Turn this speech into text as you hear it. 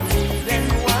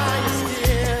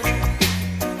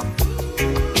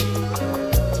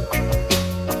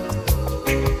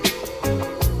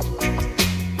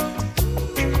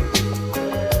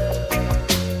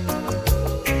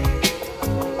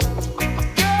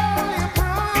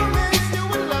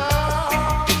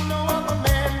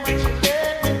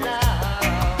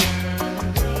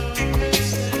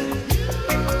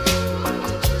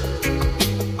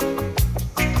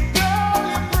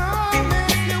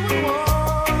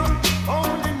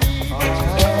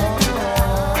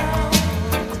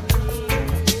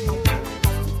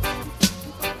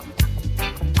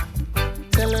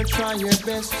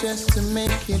best just to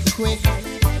make it quick.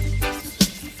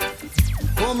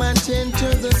 Come and tend to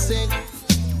the sick.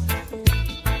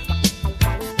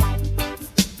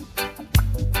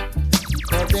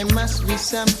 Cause there must be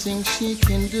something she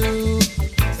can do.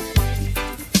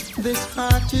 This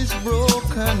heart is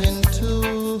broken in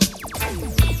two.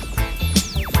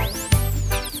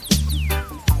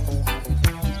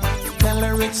 Tell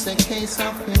her it's a case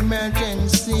of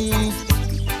emergency.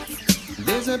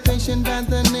 There's a patient by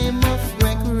the name of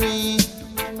Gregory.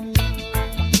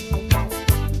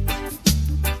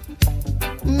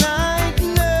 Night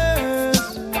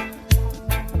nurse,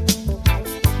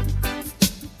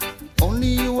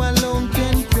 only you alone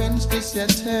can quench this your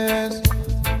thirst.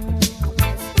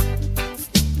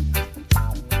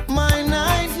 My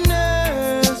night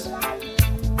nurse,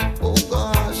 oh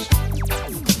gosh,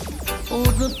 oh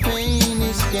the pain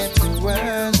is getting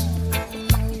worse.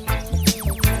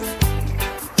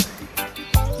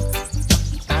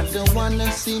 Don't wanna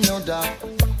see no doc.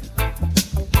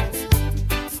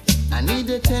 I need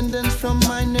attendance from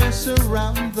my nurse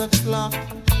around the clock.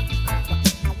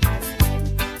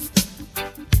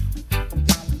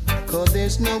 Cause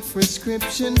there's no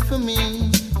prescription for me.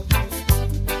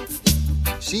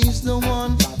 She's the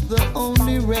one, the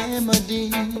only remedy.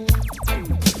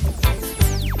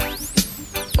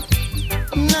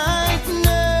 Night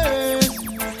nurse,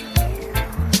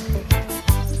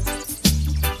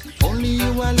 only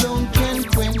you alone can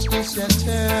quench this your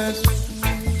thirst.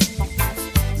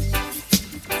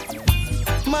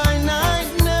 My night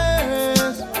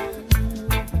nurse,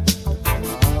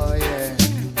 oh yeah,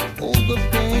 oh the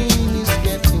pain is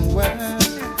getting worse.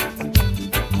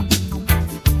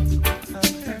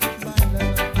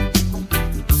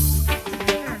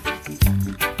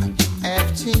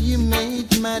 After you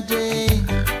made my day,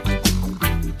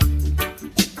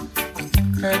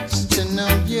 hurts to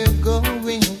know you're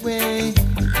going away.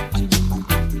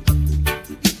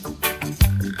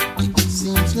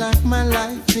 Seems like my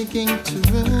life beginning to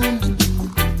ruin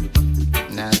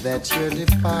now that you're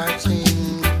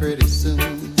departing pretty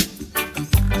soon.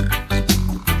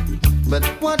 But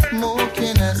what more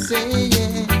can I say?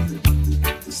 Yeah,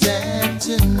 sad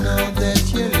to know that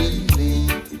you're leaving,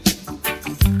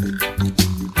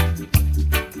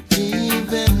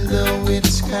 even though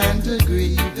it's kinda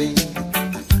grieving.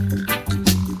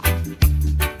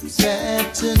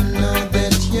 Sad to know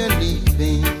that you're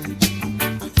leaving,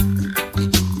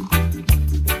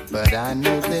 but I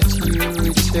know that you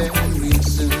return real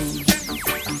soon.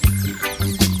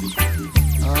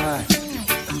 Alright,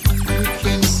 you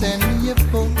can send me a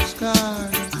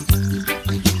postcard,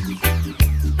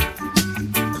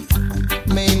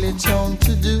 mail it on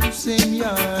to Deucing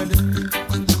Yard.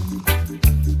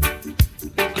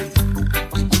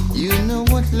 You know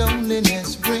what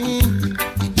loneliness brings,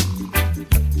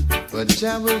 but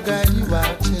Jah will guide you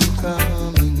out in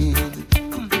coming in.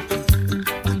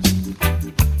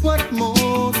 What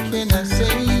more can I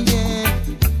say? Yeah,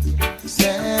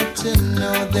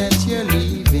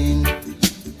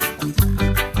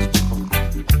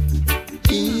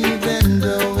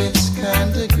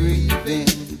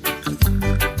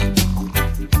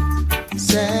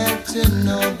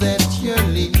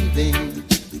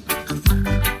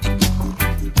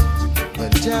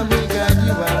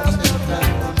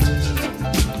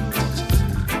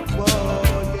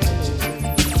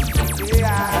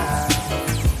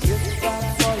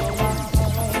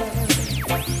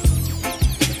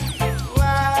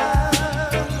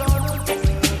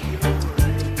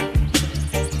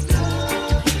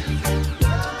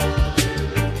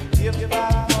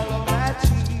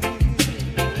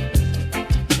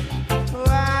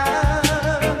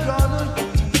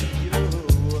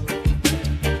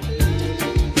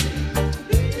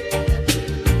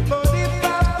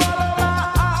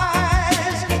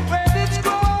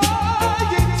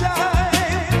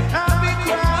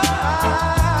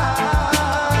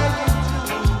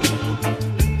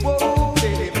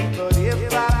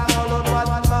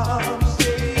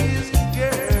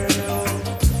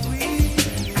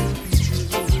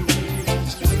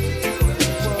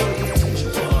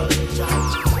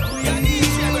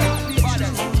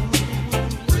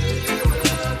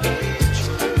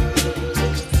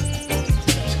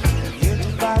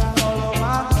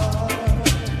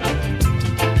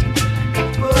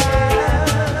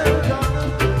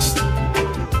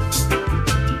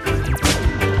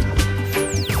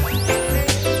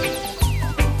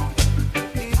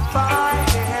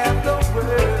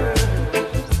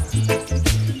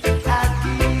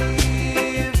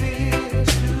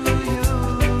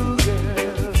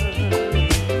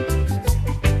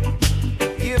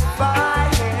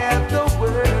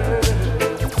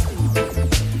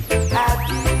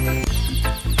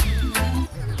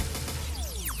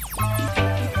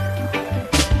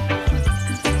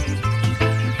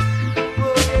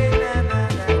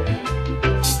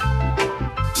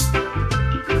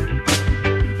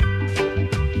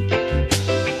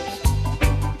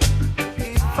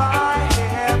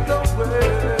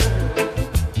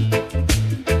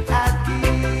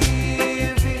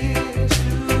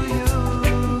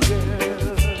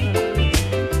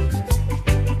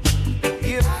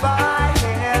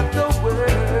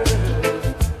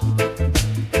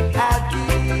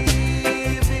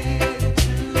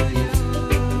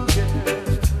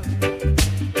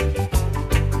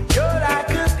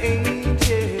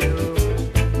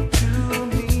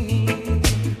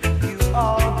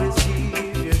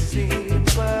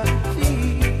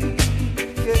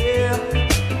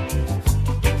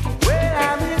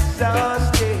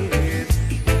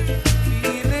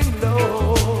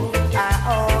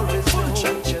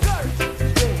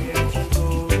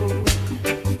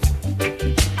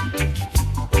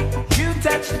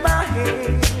 touch my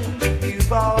hand,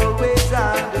 you've always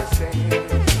understand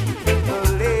the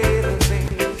little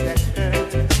things that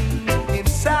hurt me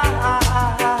inside.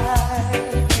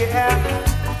 Yeah,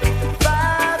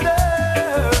 Father,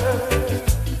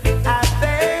 I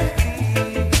thank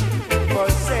Thee for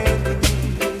sending me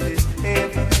this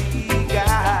heavenly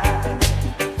guide.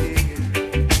 Yeah.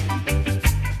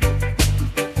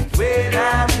 When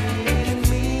I'm in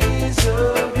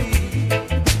misery,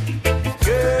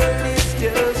 girl, it's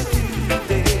just you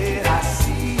that I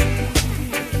see.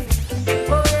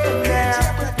 Oh yeah,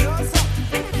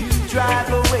 you drive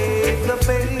away the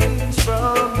pains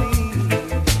from me.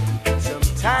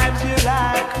 Sometimes you're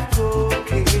like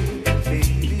cocaine,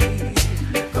 baby.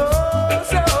 Oh,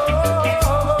 so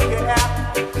yeah,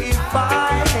 if I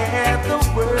had the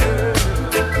world,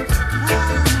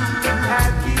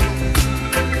 I'd give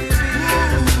it.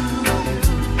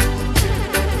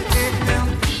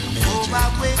 Oh, I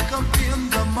wake up in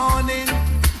the morning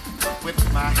with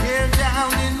my hair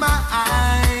down in my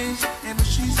eyes, and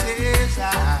she says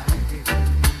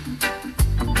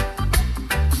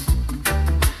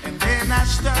and then I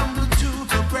stumble to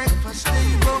the breakfast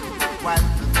table while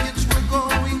the kids were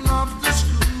going off to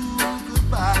school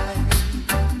goodbye.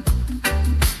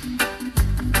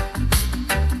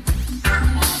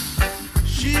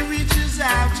 She reaches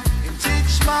out and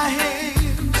takes my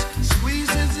hands,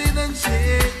 squeezes it and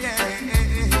says,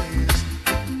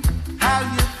 how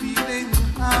you feeling?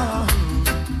 Oh.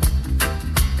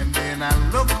 And then I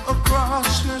look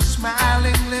across her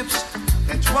smiling lips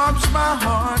that warms my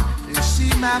heart and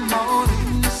see my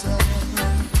morning sun.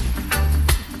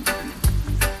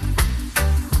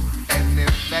 And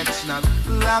if that's not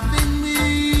loving me,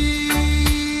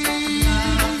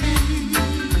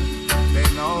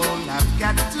 then all I've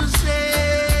got to say,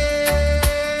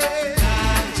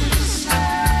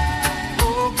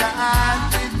 oh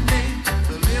God, it made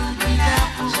the little green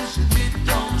apples and it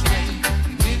don't rain.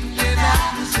 And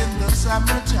Indianapolis in the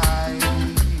summertime.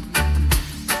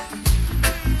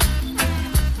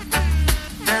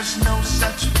 There's no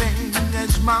such thing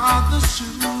as mother's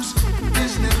shoes.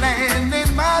 Disneyland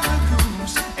ain't Mother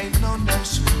Goose, ain't no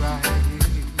nursery.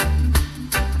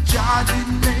 Jardin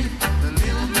made the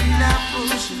little green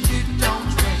apples and it don't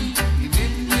rain. In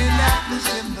Indianapolis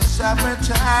in the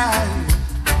summertime.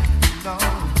 No.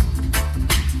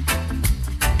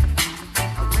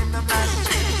 When the night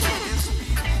is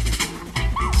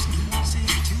It's easy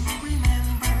to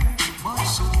remember, but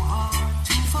so hard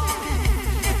to forget.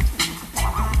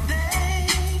 The day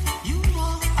you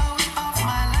walked out of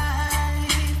my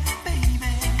life,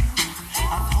 baby,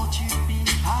 I thought you'd be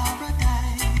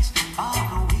paradise. All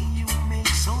the way you make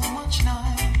so much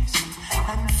noise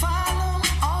and follow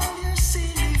all your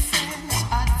silly friends'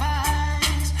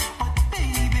 advice. But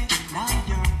baby, now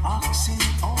you're boxing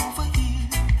over here,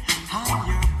 and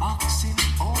you're boxing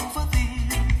over there.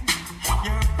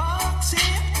 You're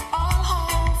boxing all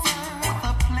over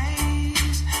the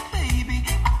place, baby.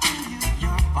 I tell you,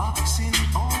 you're boxing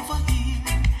over here,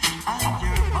 and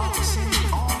you're boxing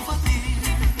over there.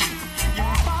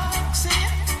 You're boxing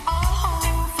all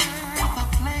over the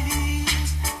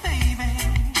place, baby.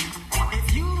 If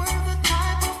you were the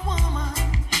type of woman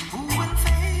who will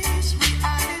face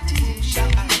reality,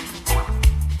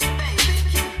 baby,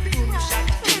 you'd be right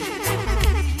here with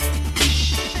me,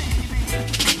 baby.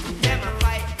 Them a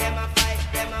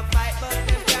fight, but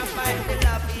them can't fight the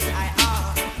love in I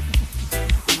are.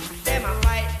 Them a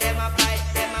fight,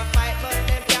 but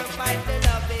them can't fight the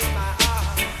love in my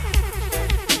heart.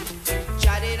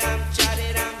 Chatty,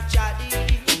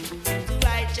 to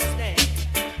righteousness.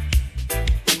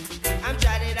 I'm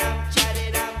chatty,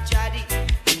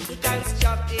 to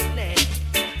constructiveness.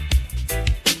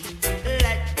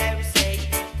 Let them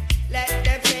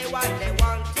say what they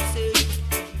want to say.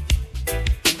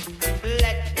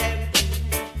 Let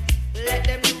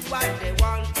them do what they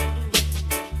want to do.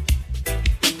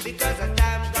 Because a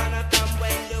time gonna come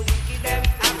when the wicked them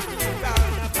have to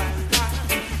run up and down.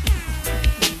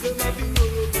 Them have been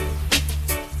over.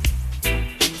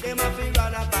 Them have been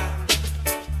run up and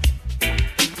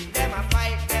them a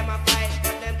fight,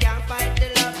 but them can't fight the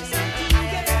love.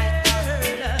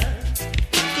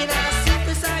 Can I sit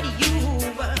beside you?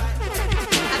 I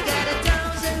got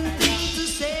 1,000 things to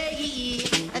say.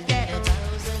 I got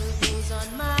 1,000 things on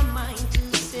my mind to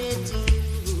say to you.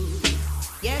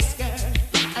 Yes, girl,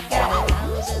 I've got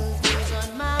 1,000 things on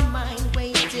my mind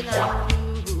waiting on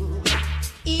you.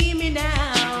 Hear me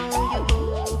now,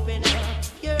 you open up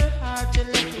your heart to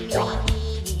let me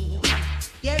in.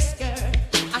 Yes, girl,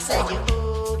 I said you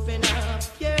open up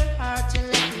your heart to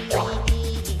let me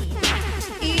in.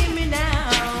 Hear me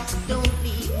now, don't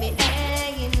leave me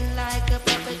hanging like a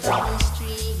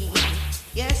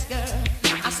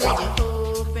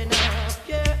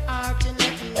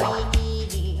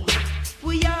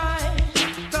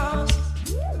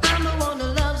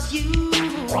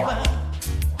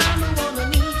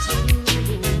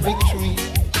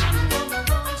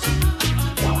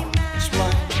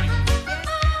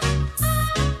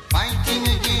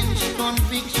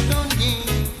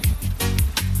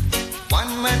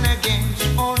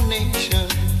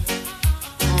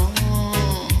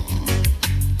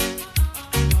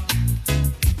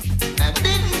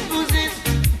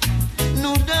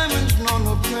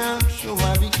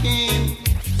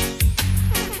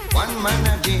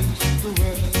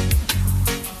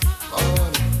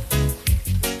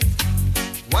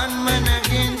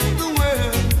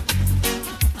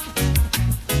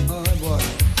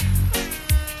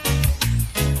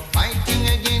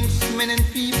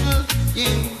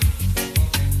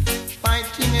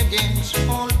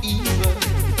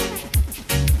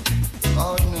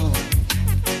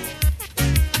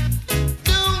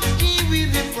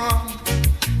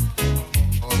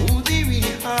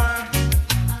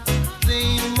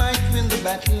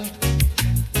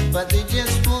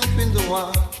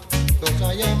 'cause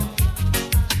I am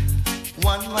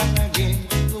one man against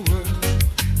the world.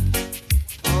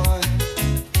 Oh,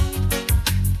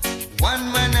 one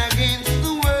man against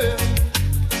the world.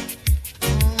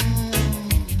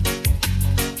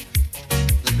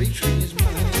 The victory is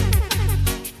mine.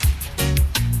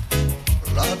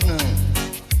 Lord knows.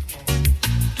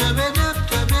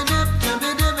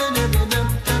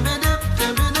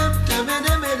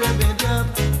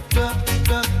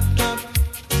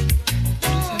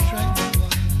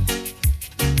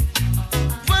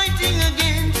 Fighting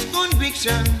against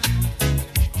conviction.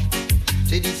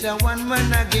 Say this a one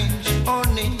man against all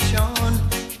nation.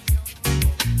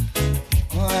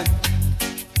 Oh,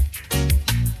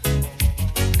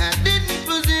 I didn't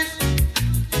possess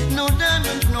no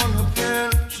diamonds, no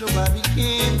pearl, so I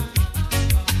became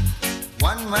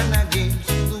one man against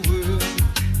the world.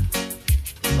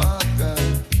 Oh God,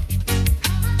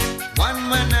 one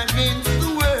man against the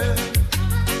world.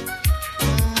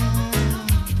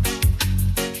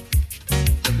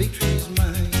 The victory is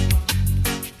mine.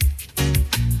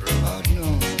 Lord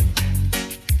knows.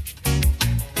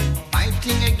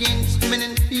 Fighting against men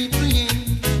and people, yeah.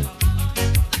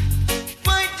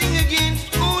 Fighting against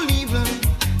all evil.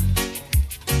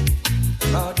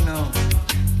 Lord knows.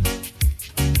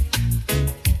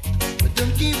 But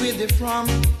don't care where they're from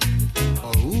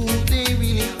or who they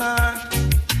really are.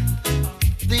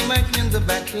 They might win the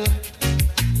battle,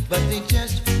 but they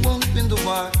just won't win the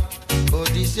war. Oh,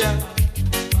 this year,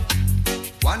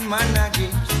 one man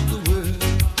against the world.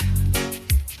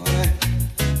 Alright.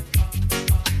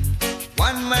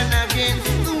 One man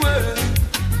against the world.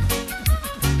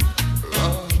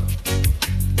 Lord.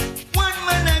 One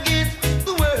man against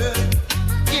the world.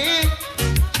 Yeah.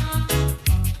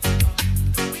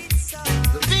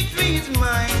 The victory is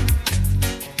mine.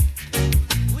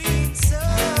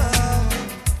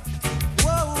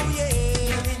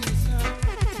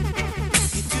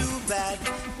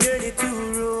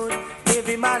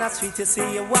 Man, that's sweet to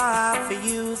see your wife for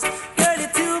use. Girl, you're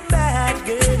too bad,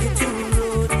 girl, you're too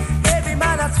rude. Every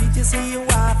man, that's sweet to see your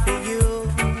wife for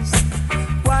use.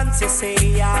 Once you say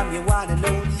I'm your one and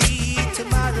only,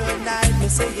 tomorrow night you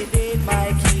say you need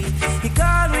my key. You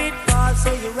call it ball,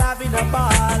 so you're having a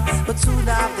ball, but soon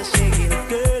after shaking,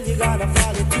 girl, you gonna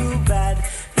fall. You're too bad,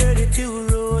 girl, you're too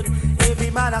rude. Every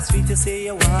man, that's sweet to see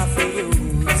your wife for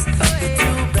use. You're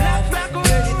too bad, girl,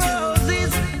 you're too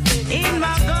rude. In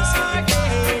my garden.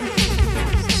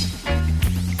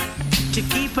 To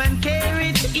keep and care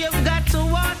it, you've got to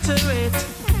water it.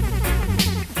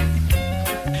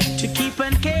 To keep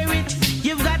and care it,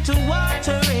 you've got to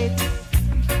water it.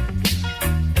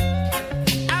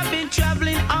 I've been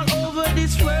traveling all over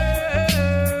this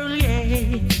world,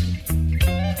 yeah.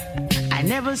 I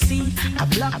never see a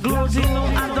black rose in no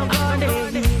other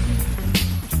garden.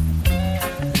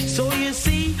 So you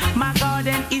see, my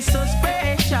garden is so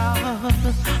special.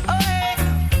 Oh, yeah.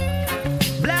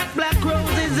 Black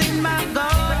roses in my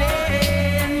garden.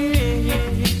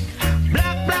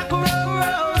 Black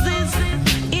roses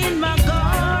in my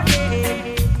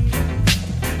garden.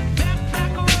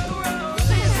 Black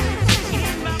roses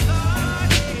in my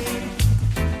garden.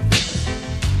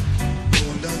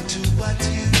 Hold on to what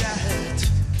you got.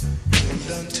 Hold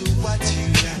on to what you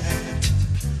got.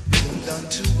 Hold on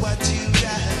to what you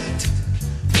got.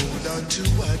 Hold on to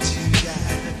what you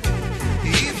got.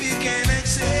 If you can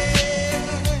accept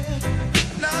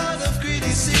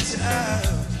criticism,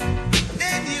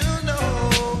 then you know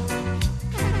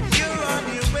you're on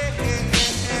your way.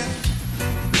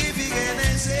 If you can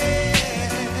accept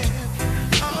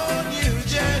on your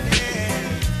journey,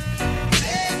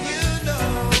 then you know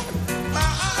my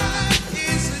heart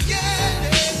is a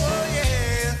yearning. Oh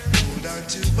yeah, hold on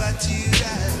to what you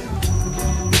got.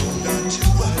 Hold on to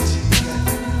what you got.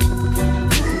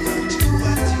 Hold on to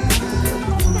what you got.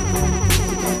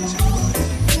 Hold on to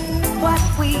what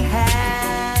we have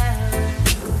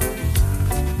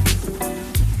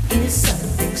is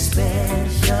something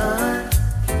special.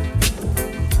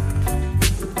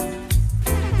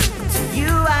 To you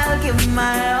I'll give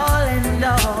my all and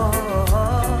all.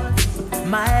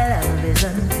 My love is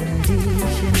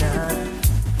unconditional.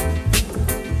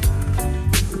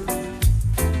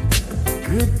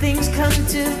 Good things come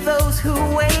to those who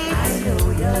wait. I know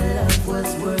your love was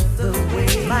worth the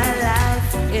wait. My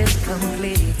life is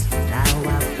complete. Now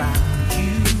I found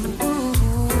you.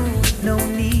 No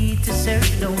need to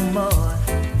search no more.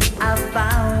 I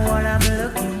found what I'm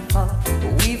looking for.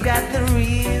 We've got the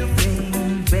real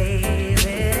thing,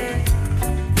 baby.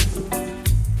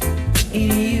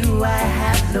 In you I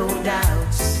have no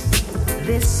doubts.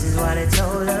 This is what it's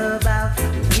all about.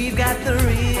 We've got the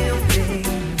real thing,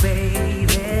 baby.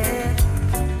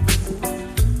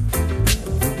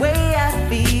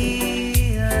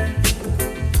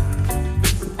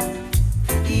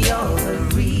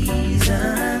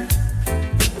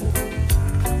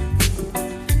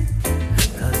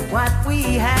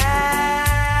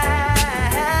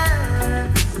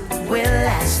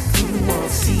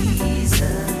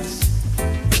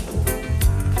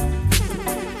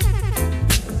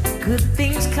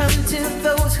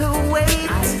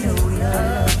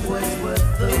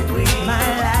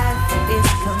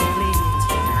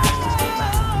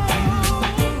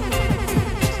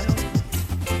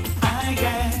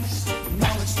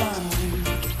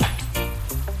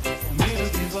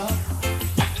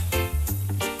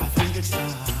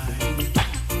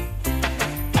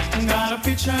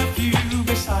 picture of you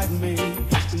beside me.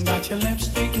 Got your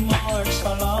lipstick marks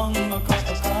along a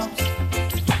couple cups.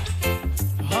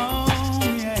 Oh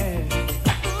yeah.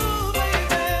 Ooh,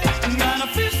 baby. Got a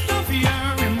fist of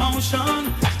your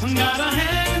emotion. Got a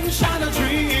handshot of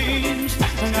dreams.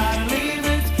 Gotta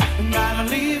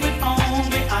leave it on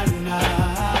behind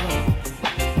now.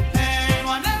 And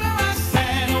whatever I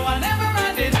said, whatever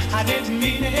I did, I didn't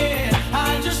mean it.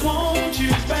 I just want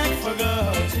you back for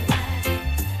good.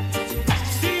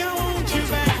 See, I want you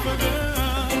back for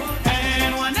good.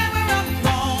 And whenever I'm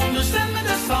wrong, just send me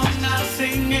the song, I'll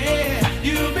sing it.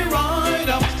 You'll be right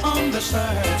up on the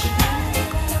search.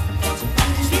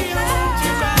 See, I want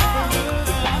you back for good.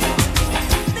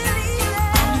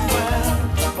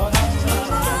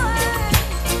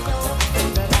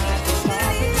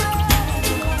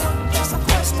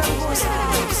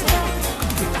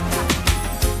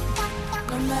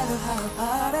 No matter how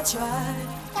hard I try,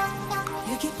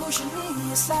 you keep pushing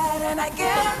me aside and I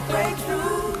can't break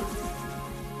through.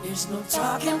 There's no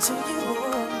talking to you.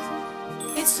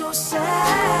 It's so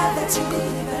sad that you're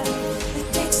leaving. It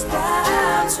takes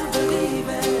time to believe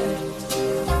it.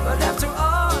 But after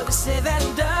all is said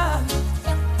and done,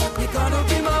 you're gonna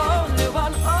be my only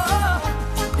one. Oh,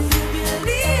 do you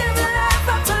believe in life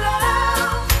after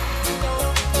love?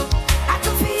 I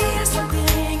can feel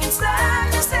something inside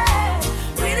me say,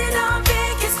 really don't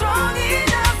think it's strong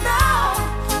enough now.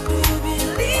 Do you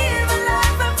believe in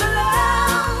life after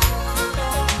love?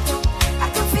 I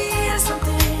can feel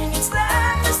something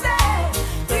inside me say,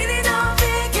 really don't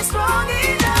think it's strong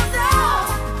enough now.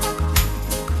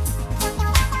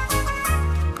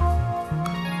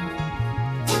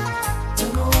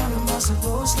 Don't know what am I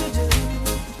supposed to do?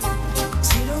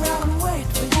 Sit around and wait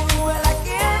for you? Well, I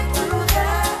can't do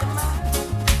that.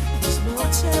 There's no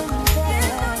turning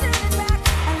back.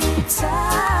 I need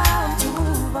time to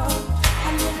move on. I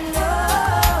need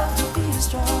love to be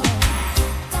strong.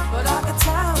 But I got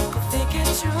time for thinking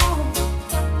true.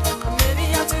 Maybe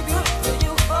I'm too good for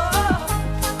you. Oh,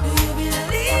 do you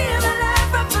believe in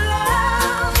life after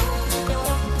love?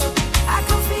 I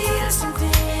can feel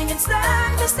something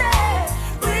inside me say,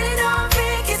 really don't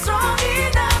think it's strong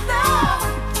enough now.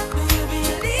 Do you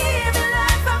believe in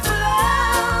life after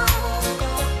love?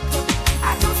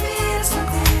 I can feel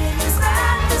something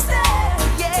inside me say,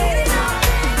 really don't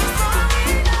think it's strong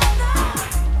enough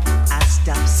now. I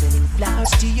stopped sending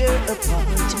flowers to your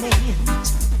apartment.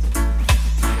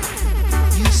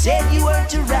 You said you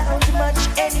weren't around much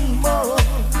anymore.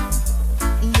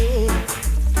 Yeah,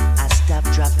 I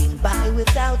stopped dropping by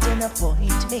without an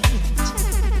appointment.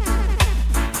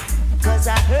 'Cause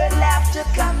I heard laughter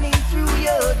coming through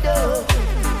your door.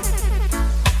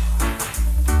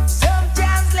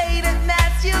 Sometimes late at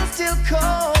night you'll still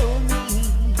call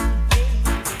me.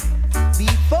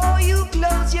 Before you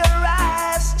close your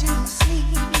eyes to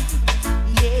sleep.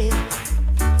 Yeah,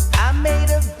 I made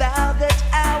a vow that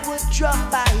I would drop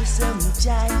by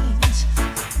sometimes,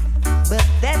 but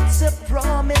that's a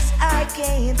promise I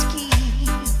can't keep.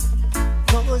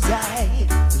 'Cause I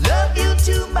love you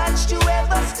too much to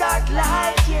ever start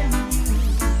liking you.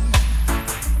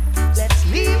 Let's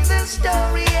leave the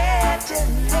story at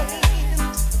an end.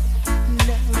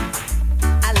 No,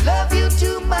 I love you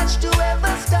too much to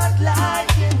ever start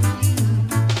liking you.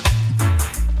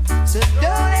 So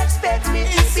don't expect me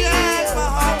to be Inside my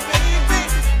heart, baby.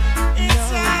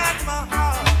 Inside my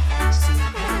heart.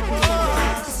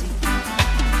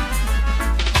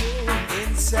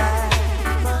 Inside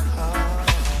my heart,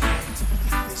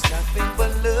 there's nothing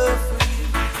but love for you.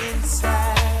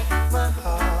 Inside my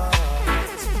heart,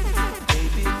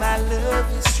 baby, my love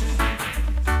is true.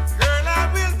 Girl, I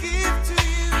will give to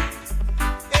you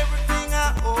everything I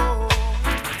owe.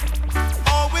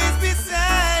 Always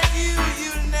beside you,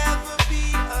 you'll never be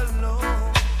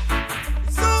alone.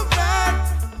 It's alright,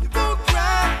 you won't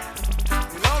cry.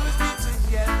 We'll always be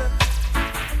together.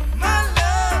 My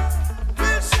love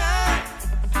will shine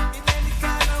in any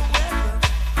kind of weather.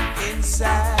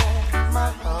 Inside my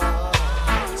heart,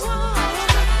 there's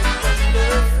nothing but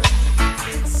love for you.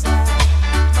 Inside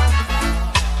my heart.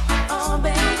 Oh,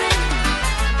 baby,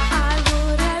 I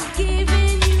would have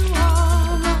given you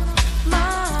all of my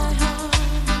heart,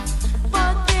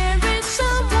 but there is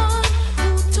someone who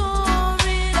tore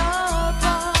it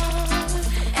apart,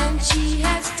 and she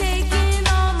has taken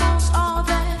almost all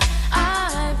that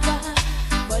I've got.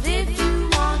 But if you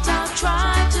want, I'll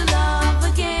try to love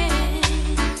again.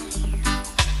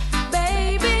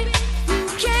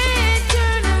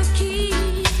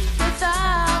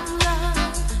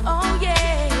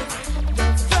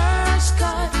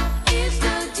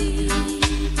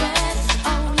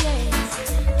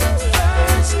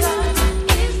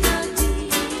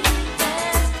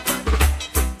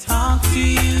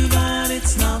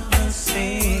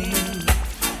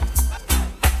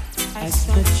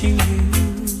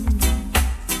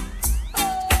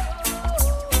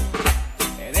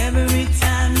 Every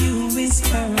time you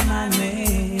whisper my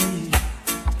name,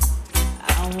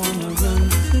 I wanna run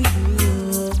to you.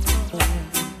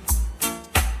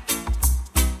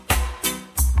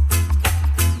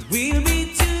 We'll be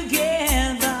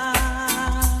together,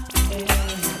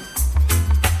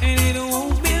 and it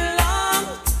won't be long.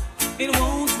 It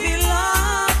won't be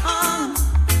long,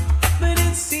 but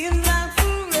it seems like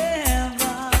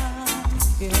forever.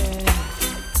 Yeah,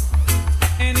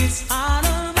 and it's hard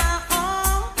on my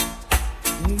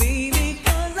own, baby,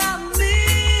 'cause I'm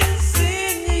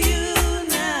missing you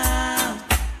now,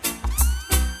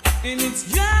 and it's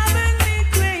driving me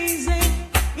crazy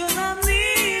 'cause I'm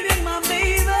needing my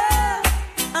baby.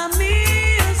 I'm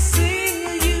missing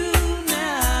you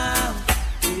now.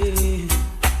 Yeah.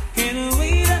 Can't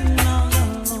wait another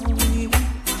lonely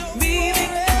baby,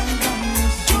 'cause I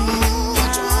miss you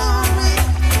now.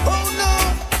 Oh no,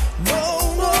 no,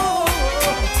 no.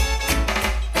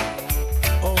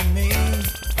 Oh me,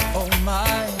 oh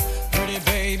my, pretty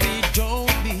baby,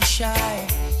 don't be shy.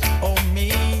 Oh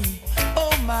me,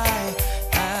 oh my,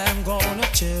 I'm gonna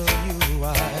tell you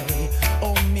why.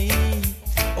 Oh me,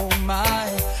 oh my,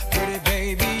 pretty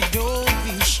baby, don't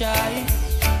be shy.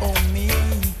 Oh me,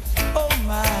 oh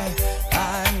my,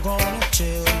 I'm gonna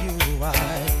tell you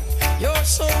why. You're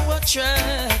so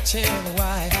attractive,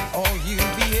 why are you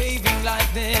behaving like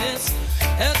this?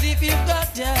 As if you've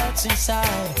got doubts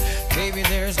inside. Baby,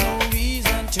 there's no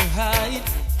reason to hide.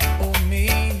 Oh me,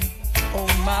 oh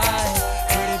my,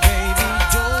 pretty baby,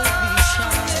 don't be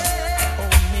shy.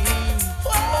 Oh me,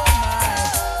 oh my,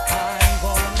 I'm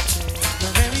gonna tell you.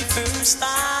 The very first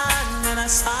time that I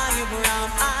saw your brown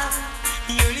eyes,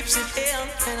 your lips had held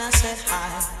and I said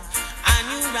hi. I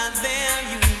knew right there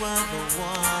you were the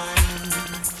one.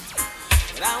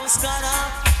 But I was caught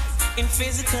up in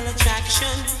physical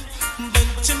attraction, but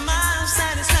to my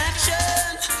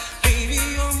satisfaction, baby,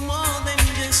 you're more than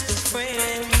just a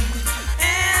friend.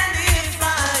 And if I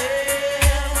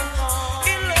am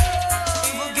in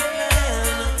love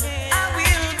again, I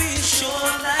will be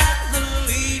sure that the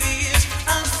lady is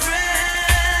a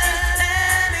friend.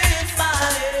 And if I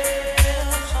am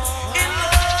in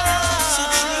love, so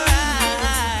I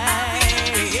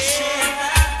will be sure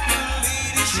that the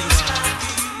lady's just like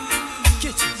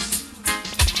you.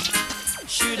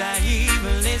 Should I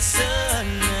even listen?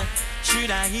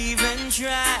 Should I even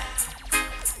try?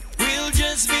 We'll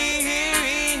just be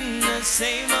hearing the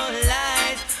same old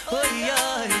lies. Oh,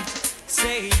 yeah.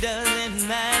 Say it doesn't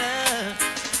matter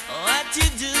what you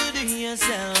do to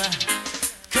yourself,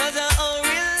 'cause our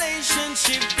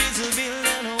relationship is built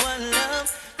on one love.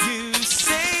 You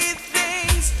say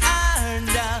things aren't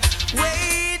the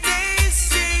way they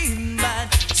seem, but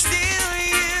still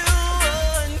you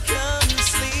won't come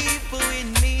sleep with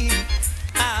me.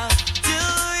 How do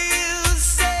you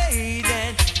say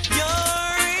that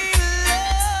you're in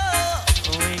love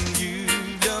when you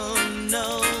don't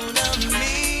know the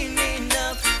meaning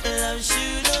of love?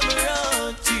 Should have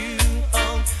brought you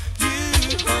home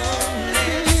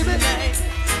last night.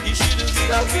 You should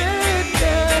have been with me.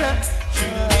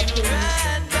 Should have been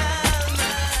right by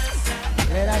my side.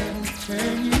 That I didn't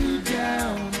turn you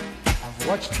down. I've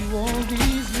watched you all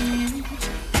these years,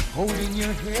 holding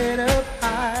your head up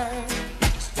high,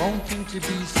 just wanting to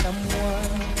be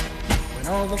someone. When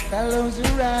all the fellows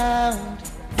around,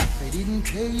 they didn't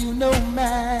pay you no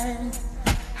mind.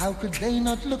 How could they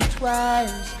not look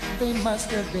twice? They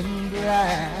must have been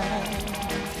blind.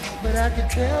 But I could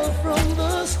tell from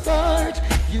the start,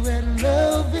 you had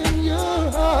love in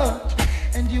your heart,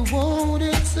 and you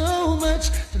wanted so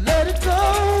much to let it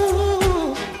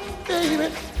go. Baby,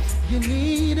 you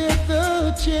needed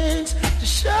the chance to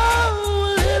show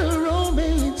a little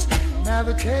romance. Now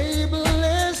the table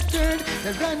has turned,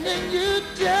 they're running you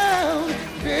down.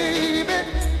 Baby,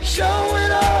 show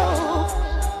it all.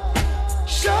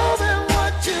 Show them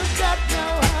what you got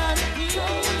now, honey.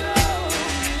 Show it all.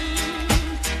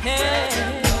 Hey.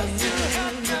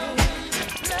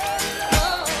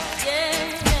 Oh,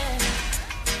 yeah.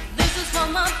 This is for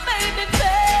my baby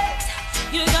face.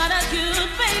 You got a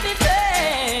cute baby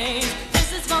face. This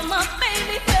is for my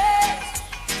baby face.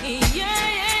 Yeah.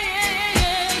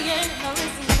 Now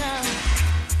listen now.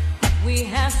 We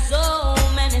have so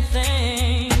many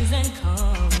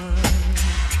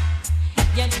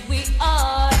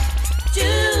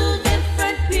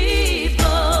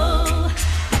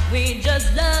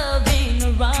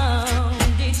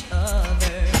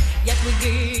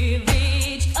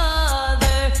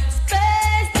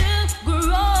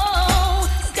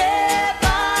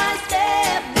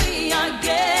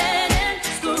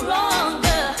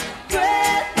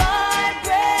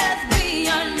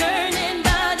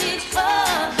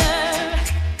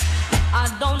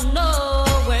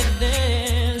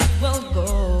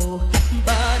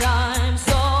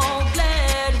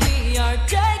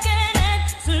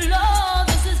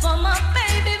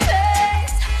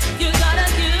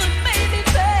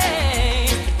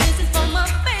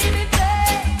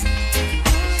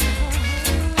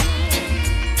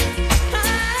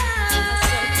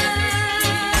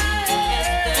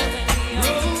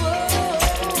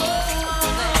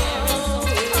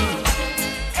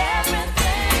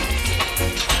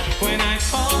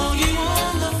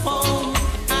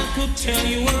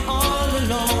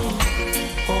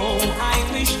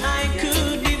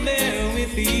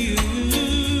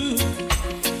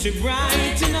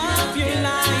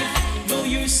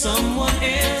someone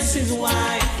else's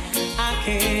wife. I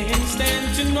can't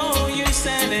stand to know you're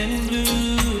sad and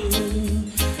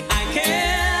blue. I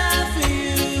care for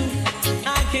you,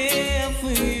 I care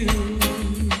for you.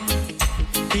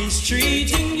 He's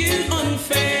treating you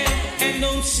unfair and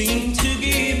don't seem to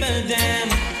give a damn.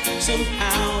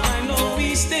 Somehow I know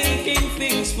he's taking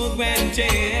things for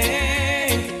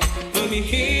granted. But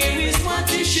here is what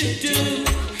you should do.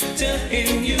 Tell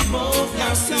him you both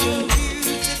are so beautiful.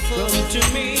 Run to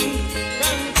me,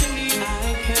 I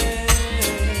care.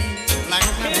 Like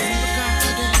I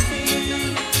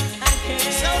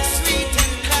care. So sweet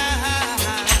and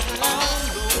kind.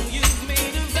 Although you've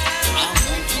made a vow, I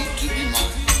want you to be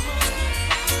mine.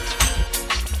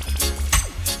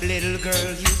 Little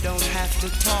girl, you don't have to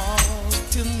talk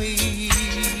to me.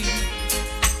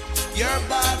 Your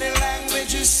body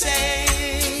language is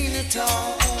saying it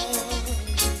all.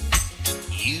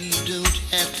 You don't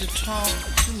have to talk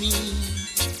to me.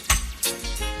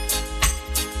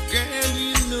 Girl,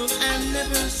 you know I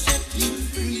never set you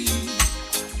free.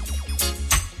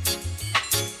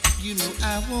 You know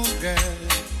I won't, girl.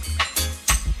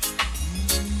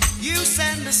 You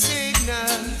send a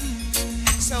signal,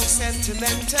 so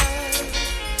sentimental.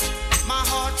 My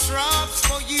heart throbs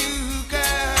for you,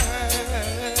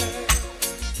 girl.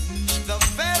 The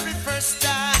very first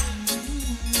time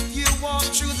you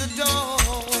walked through the door,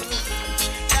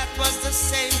 that was the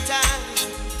same time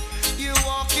you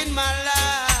walk in my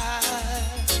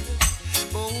life.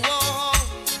 Oh, oh,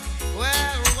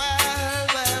 well.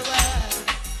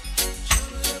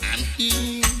 I'm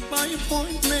here by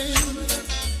appointment.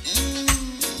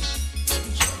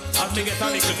 I'll take it a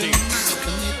little thing.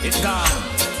 It's gone.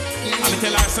 I'll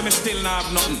tell her so me still not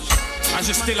have nothing. And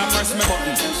she still a press me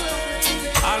button.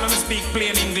 All of me speak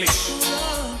plain English.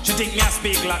 She think me I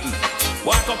speak Latin.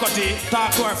 Why Cocotti?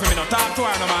 Talk to her for me now. Talk to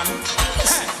her no man.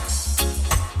 Hey.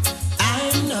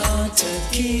 I'm not a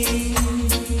king,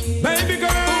 Baby girl.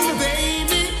 oh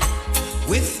baby,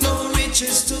 with no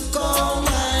riches to call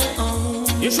my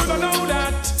own. You should have known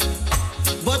that.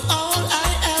 But all I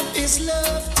have is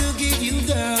love to give you,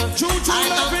 girl. True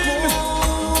loving.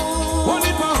 Hold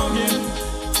it for hugging.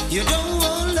 You don't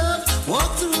want love,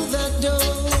 walk through that door,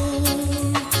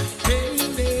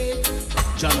 baby.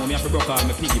 John, me have to broke out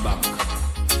my piggy bank.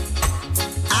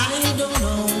 I don't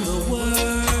own the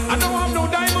world, I don't have no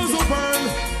diamonds or pearl.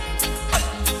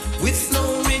 with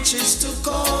no riches to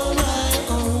call my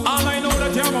own. All I know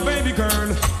that you're my baby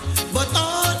girl. But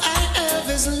all I have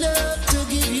is love to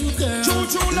give you, girl.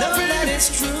 True Love loving. that is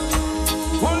true.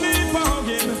 Hold it for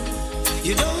hugging.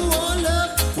 You don't want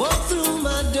love, walk through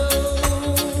my door.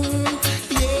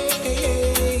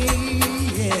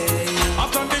 Yeah.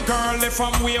 After the girl left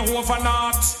from way over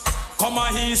north, come a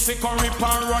he sick or rip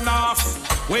and run off.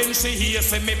 When she hears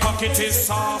say me pocket is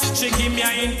soft, she give me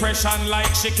an impression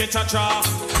like she catch a draft.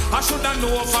 I shoulda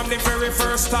know from the very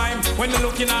first time when you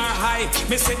look in her eye,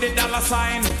 me see the dollar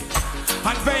sign.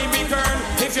 And baby girl,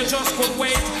 if you just could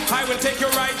wait, I will take you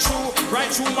right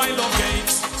through my love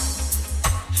gates.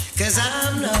 'Cause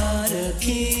I'm not a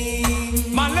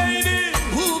king, My lady,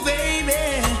 ooh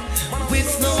baby,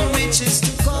 with no riches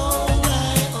to call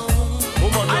my own.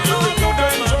 I know you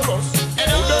dangerous.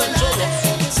 And all I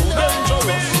have is love to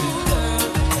you,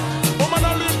 girl. Woman,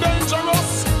 I live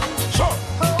dangerous. Sure.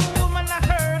 oh woman, I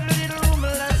heard a little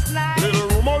rumor last night. Little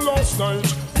rumor last night.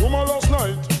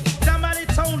 Somebody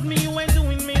told me you ain't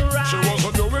doing me right. She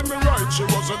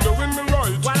wasn't doing me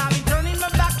right. While I've been turning my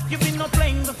back, you've been not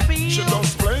playing the field. She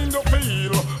just playing the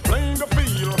field.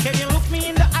 Can you look me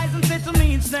in the eyes and say to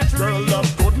me it's not Girl, real? that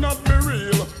could not be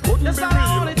real. Couldn't That's be all I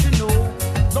real. wanted to know.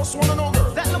 Just wanna know,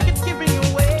 girl. That look it's giving you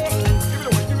away.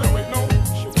 Give it away, no.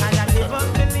 And I never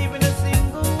believe in a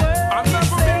single word. I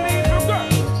never believe you, girl.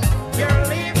 You're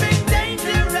living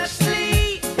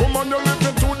dangerously. Woman, you're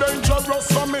living too dangerous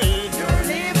for me. You're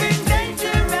living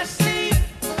dangerously.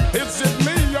 Is it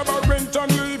me about rent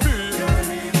and Levy? You're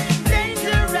living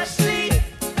dangerously.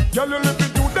 Girl, you're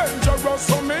living too dangerous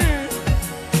for me.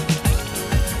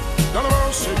 None of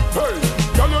mercy, hey.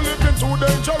 Girl, you're living too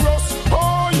dangerous.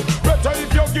 Boy, better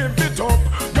if you give it up.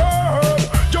 Girl,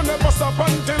 you never stop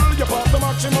until you pass the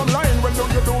maximum line. When do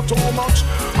you do too much?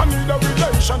 I need a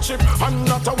relationship and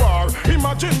not a war.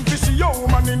 Imagine this young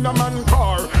in a man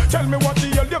car. Tell me what the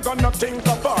hell you gonna think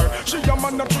of her. She a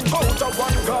man that drink out of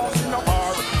one glass in a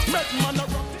bar. Make man a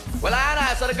rock. Well,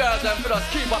 I so the girls them for us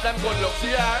keep up them good looks,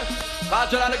 yeah.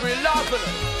 But I agree, love for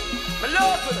them. I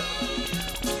love for them.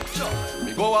 Sure.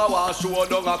 Me go a wash show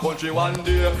down a country one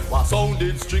day. What sound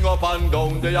it string up and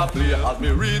down they a play. As me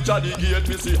reach at the gate,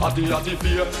 me see hatty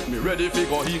fear. Me ready fi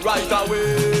go in right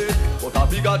away. But a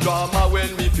bigger drama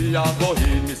when me fear go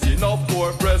in. Me see enough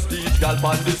more prestige gal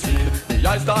on the scene. The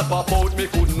eyes start pop out, me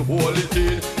couldn't hold it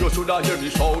in. You shoulda hear me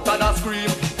shout and a scream.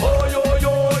 Oh yo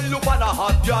yo, look at a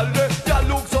hot gal. Gal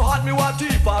look so hot, me want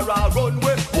keep her a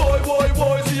runway. Boy,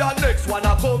 see a next one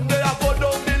a come there. I go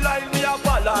down the line, me a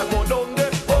follow go down there.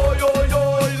 Oh yo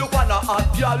yo, look at a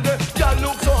hot gal. Gal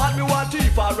look so hot, me want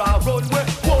keep her a runway.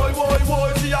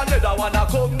 Boy, see another one a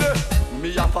come there.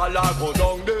 Me a follow go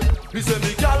down there. Me say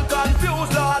me gal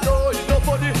confused, Lord, oh, it's no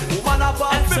funny. Woman a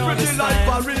pass me pretty life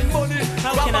for ring money.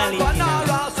 How can I leave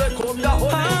Banana say come ya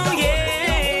honey. Oh yeah.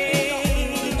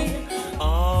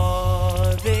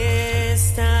 All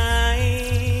this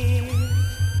time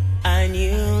I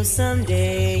knew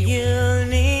someday you'll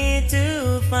need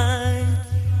to find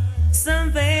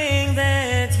something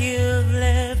that you've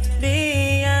left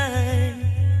behind.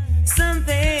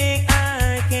 Something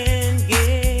I can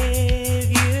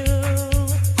give you.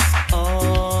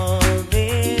 All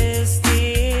this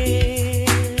still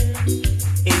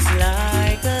is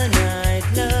like a night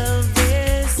love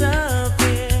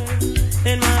disappeared.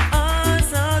 And my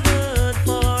heart's all good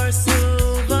for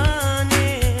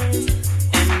souvenirs.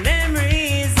 And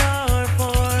memories are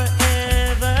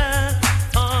forever.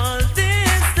 All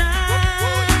this time,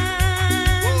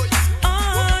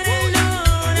 on and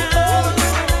on I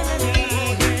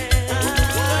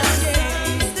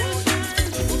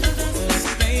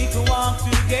Let's take a walk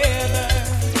together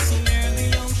near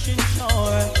the ocean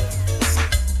shore,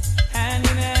 hand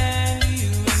in hand,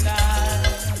 you and I.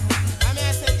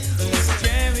 Let's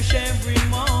cherish every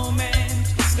moment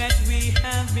that we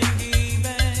have been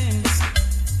given.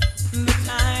 The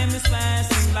time is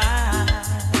passing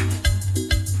by.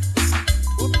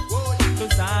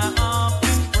 'Cause I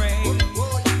often pray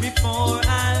before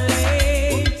I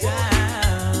lay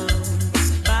down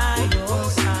by your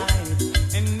side.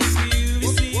 And if you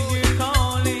receive your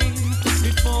calling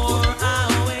before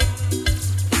I wake,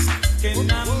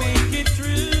 can I make it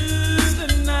through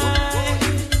the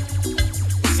night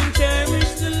and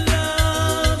cherish the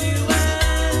love you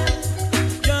have,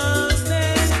 just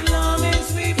as long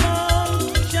as we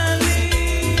both shall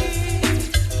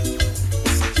live.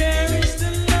 Cherish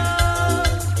the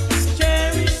love,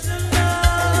 cherish the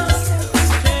love,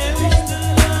 cherish the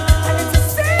love.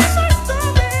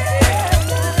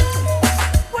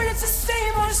 Well, it's the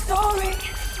same old story.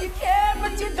 You care,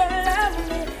 but you don't love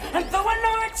me. And though I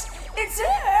know it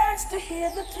hurts to hear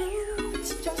the truth.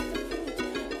 It's just the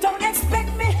truth. Don't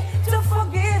expect me to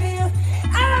forgive you.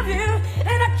 I love you,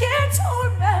 and I can't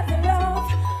hold back the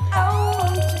love I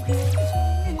want to give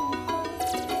to you.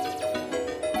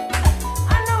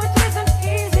 I know it isn't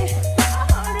easy. I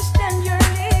understand you're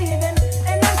leaving,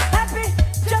 and I'm happy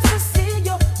just to see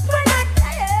you when I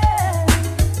can.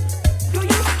 Do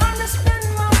you understand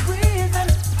my reason?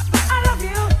 I love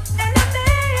you, and I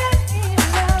need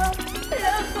love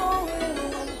for you,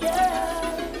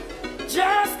 yeah.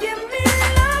 Just give me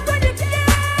love when you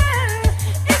can.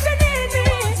 If you need me,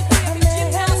 I'm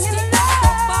hanging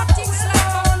love.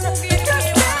 Just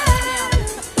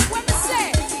What to say?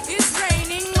 It's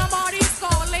raining, my body's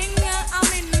calling. I'm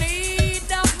in need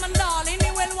of my darling.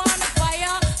 You will want a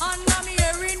fire, and I'm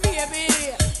hearing baby.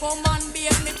 Come on,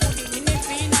 bake me pudding in the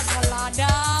pina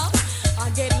colada. I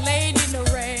get laid in the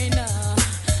rain.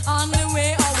 On the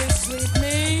way, always with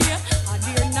me. I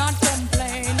dare not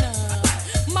complain.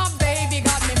 My baby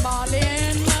got me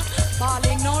balling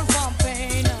on from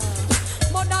pain.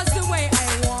 But that's the way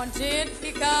I want it,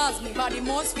 because my body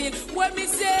must feel what me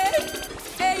say.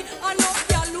 Hey, I know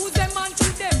y'all lose them and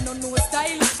treat them no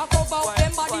style. I cover up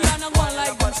them body and I go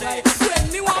like them shy.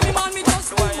 When me want me man, me just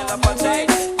do my right.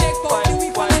 Take up the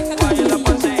week like a Why you love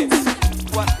Apache?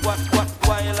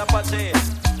 Why you love Apache?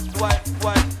 Why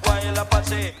you love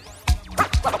Apache?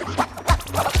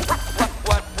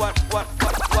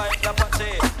 Why you love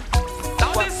Apache?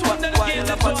 Now this one dedicated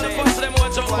to all the boys them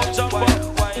who jump up.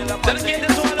 Dedicated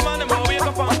to all the man them who wake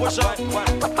up and push up.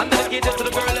 And dedicated to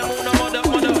the girl them who no mother.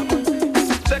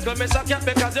 Take me a cat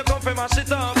because you come from my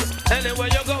shit up. Anywhere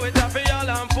you go it happy all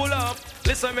and pull up.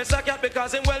 Listen, me say cat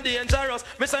because him well dangerous.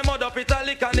 Me say mud up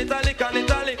italic and italic and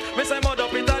italic. Me say mud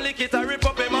up italic, it a rip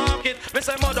up a market. Me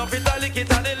say mud up italic, it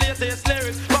a the latest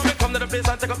lyrics. But me come to the place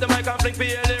and take up the mic and fling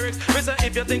PA lyrics. Me say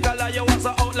if you think I lie, you was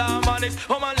a outlaw manics.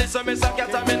 Oh man, listen, me say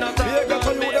cat and me not talk.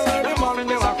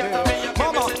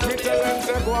 Mama, me tell them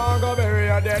say go and go bury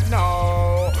your dead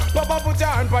now. Papa put your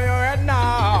hand for your head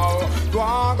now. Go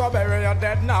and go bury your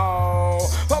dead now.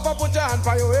 Papa put your hand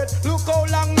for your head. Look how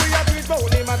long we have been bout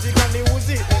the matic and the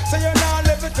Uzi. Say you're not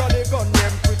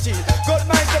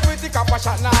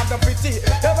shot, now have the pity.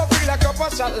 Ever feel like a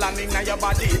shot landing on your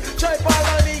body? Try all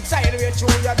the leak sideways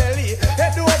through your belly.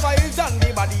 Head over heels on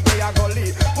the body, they are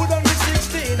gully. Put on the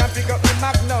 16 and pick up the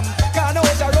magnum. Can't out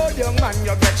the road, young man,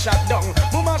 you get shot down.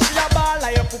 Mama, she a ball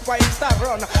like a pupa insta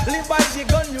run. Live by the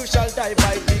gun, you shall die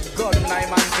by the gun. My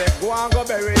man say, go and go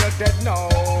bury your dead now.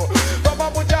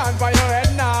 Papa, put your hand by your head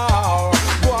now.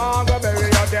 Go and go bury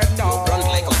your dead now.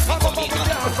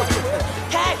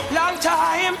 Hey, long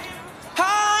time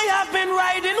I have been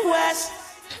riding west.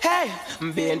 Hey,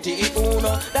 BNT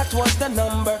Uno, that was the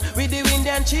number. With the wind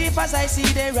and chief as I see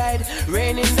they ride.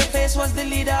 Rain in the face was the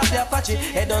leader of the Apache.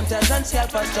 Headhunters and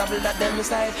scalpers traveled at them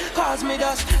side. Cause me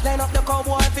dust, line up the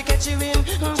cowboy fi catch you in.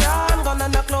 John gun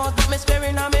on the clothes, but me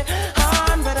sparing on me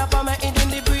hand. But up on my head in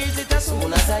the breeze, it as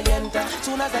soon as I enter,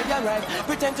 soon as I arrive.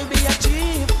 Pretend to be a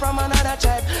chief from another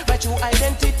tribe. My true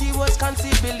identity was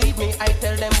concealed, believe me. I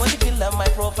tell them when the killer my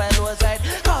profile was hide.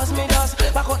 Cause me dust,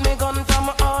 back out me gun from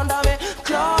under me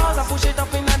clothes. I push it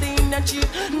up in the Indian chief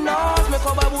nose. Me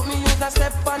cover boot me use a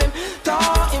step on him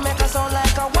toe. He make a sound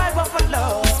like a wild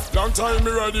buffalo. Long time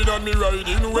me riding and me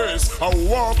riding waist. I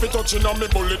walk fi touching on me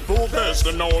bulletproof vest.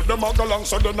 Then now them a go long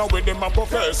so then now with them a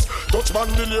profess. Touch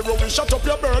bandolero we shut up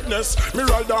your bird nest. Me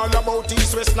ride all about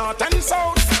east, west, north and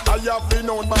south. I have been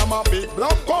known by my big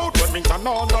black coat. When me turn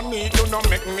on the need you not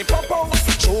make me pop out.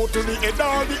 Shoot to the head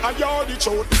all the eye all the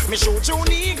throat. Me shoot you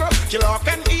nigga, kill off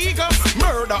an eagle.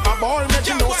 Murder a boy make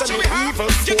you know say me evil.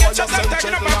 You get shot and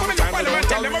taken up by the parliament.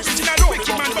 Tell them original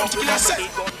wicked man don't kill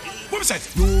yourself. What was that?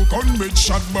 You convict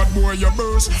shot bad boy you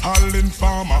burst. All in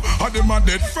farmer, had them a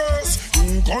dead first.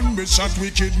 You convict shot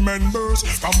wicked members.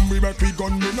 From we back we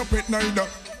gun me no pet neither.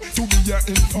 To be an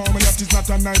informer, that is not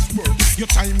a nice word. Your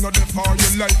time not there for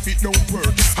your life, it don't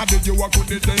work. How did you walk with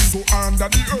it then go under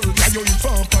the earth? Are you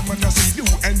informed from and I see you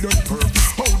and don't perk?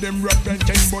 How them red and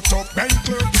can but up and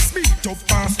clerk? Beat up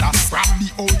pastor, rob the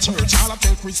old church. All I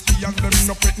tell Christian them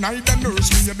no pet neither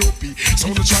nurse when you dopey. So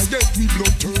to try get we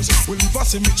blood thirst. We live a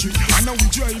cemetery and now we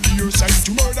drive your side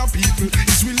to murder people.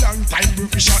 It's we long time we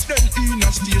shot them in a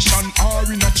station or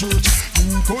in a church.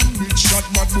 You gun with shot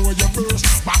mad boy you burst.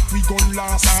 Back we gun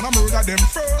last and I murder them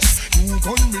first. You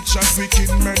gun with shot wicked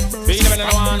members. We never know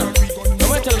one.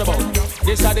 Don't wait till about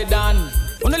this are the done.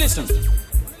 Wanna listen?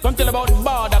 Come tell about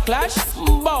border clash.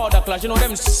 Border clash. You know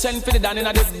them send for the done in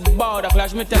a the border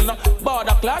clash. Me tell them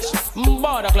border clash.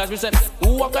 Border clash. Me say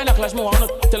what kind of clash? Me wanna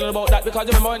tell them about that because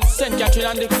you remember when St. Catherine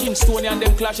and the Kingstonian and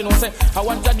them clash. You know say I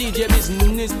want a DJ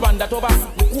business band that over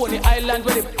Coney Island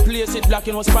where they place it black.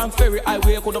 You know Span Ferry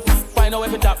Highway. You could find out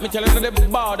every top. Me tell them the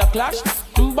border clash.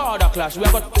 Border clash. We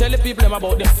are gonna tell the people them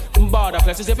about the border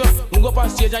clash. If you go up on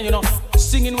stage and you know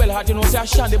singing well hard, you know say I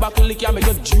shandy back lick you and make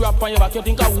you drop on your back. You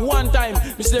think of one time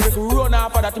Mr. Eric run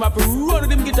after that him have to run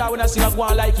with him guitar when I sing a go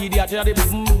on like idiot. You know the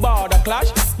border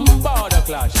clash. Border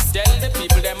clash. Tell the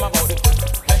people them about it.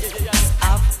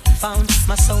 I've found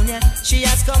my Sonia. She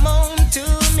has come home to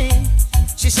me.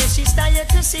 She says she's tired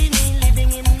to see me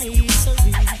living in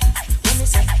misery. Let me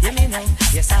say, hear me now.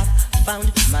 Yes, I've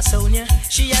found my Sonia.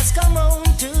 She has come home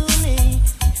to me.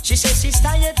 She says she's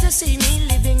tired to see me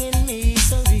living in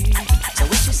misery. So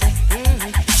what she say?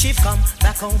 She've come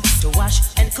back home to wash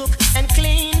and cook and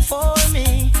clean for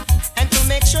me, and to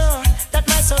make sure that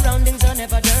my surroundings are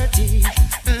never dirty.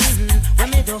 When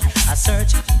me do a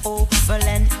search over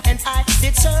land, and I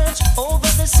did search over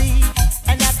the sea,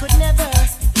 and I could never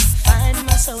find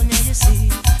my Sonia, you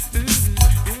see.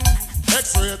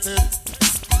 X-rated,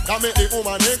 that make the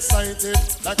woman excited,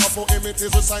 like a poem it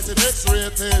is recited.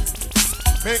 X-rated,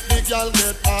 make the girl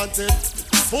get haunted.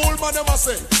 Fool man never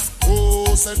say,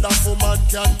 oh, said that woman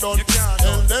can't done.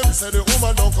 Tell them say the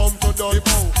woman don't come to done.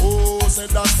 Oh, said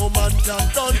that woman can't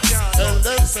done. Tell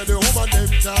them say the woman them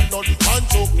can't done. One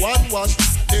choke, one wash,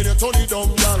 then you turn it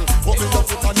down, girl. Put me up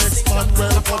with the next man,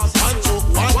 welcome. One choke,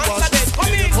 one wash,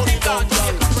 then you turn it down,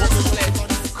 girl.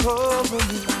 Cover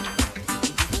me,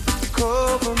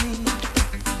 cover me.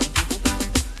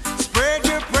 Spread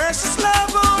your precious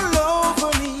love all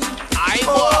over me.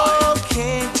 Oh,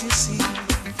 can't you see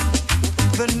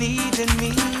the need in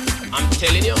me? I'm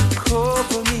telling you.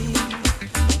 Cover me,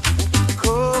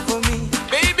 cover me.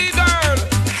 Baby girl.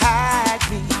 Hide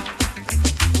me,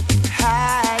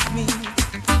 hide me.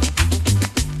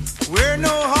 Where no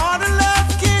harder love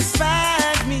can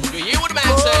find me. You hear what the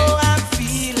man say? Oh, I'm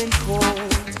feeling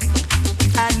cold.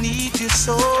 I need you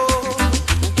so.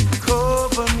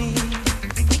 Cover me,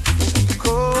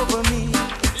 cover me.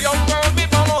 Young girl, me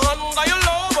follow under your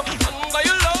love, under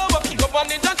your love. Go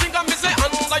on it and think of me say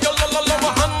under your love,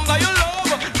 under your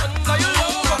love, under your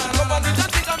love.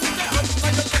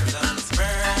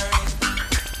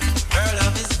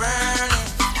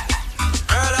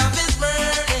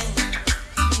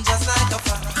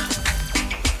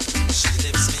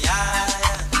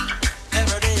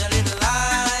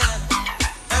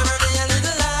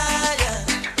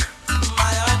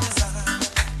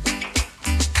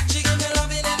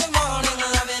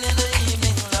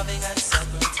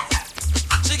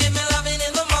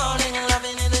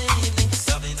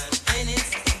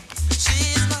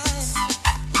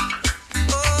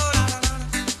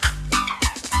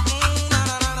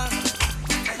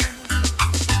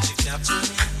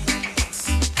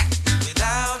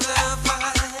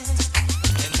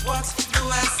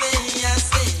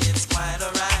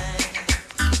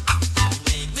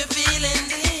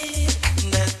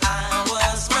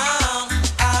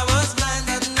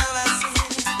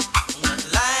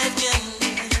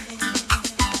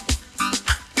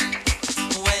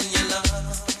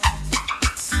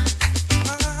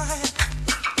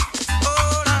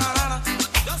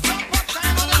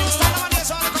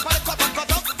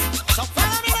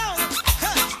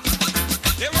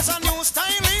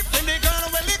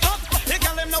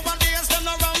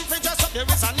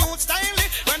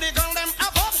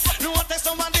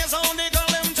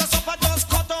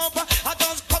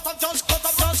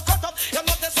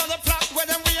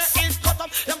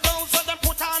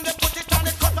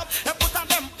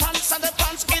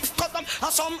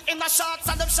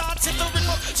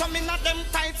 catch 'em in a them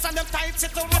tights and them tights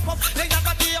it to rip up. They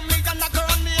never give me and a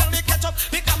girl nearly catch up.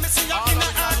 Because me see you in the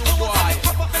air, you want to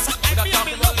pop up. It's a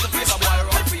happy me love.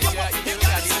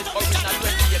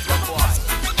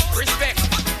 Respect,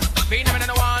 being them in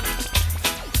the one.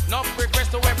 No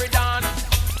request to every dawn.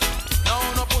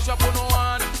 No push up on no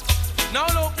one. No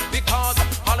look, because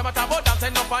all about about dance,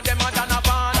 enough of them are done a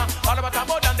ban. All about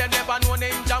about dance, they never know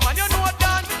ninja man. You know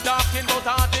done, talking about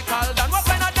article done. What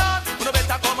kind of done? You know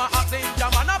better come and ask ninja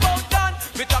man about done.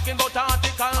 We talking about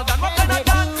article done. What kind of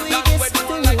done? Done we do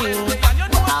like this, and you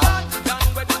know done. Done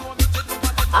we do what we should do.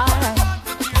 Alright.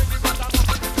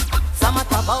 Some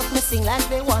talk about me sing like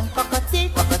they want cockatee,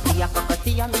 cockatee,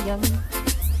 cockatee, me.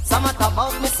 Some talk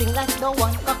about me sing like the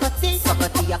one cockatee,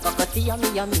 cockatee, cockatee,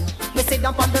 me. Me sit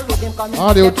down on the rhythm coming.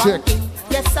 Audio check.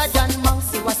 Yes, I John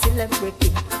Mouse, you a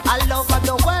celebrity. All over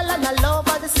the world and all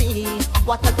over the sea.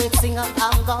 What a great singer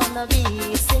I'm gonna be.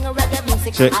 Sing reggae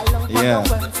music Check. all over Yeah. the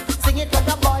world. Sing it to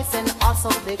the boys and also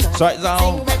the girls. So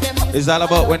it's all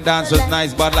about when dance was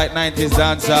nice, but like 90s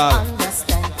dancehall.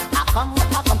 Understand? I come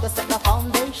to set the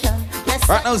foundation. Yes,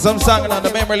 Right now, some song on the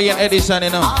memory lane edition, you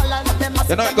know. all of them must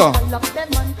You know it go. all of them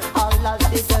on. All of the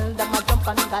girls, them a jump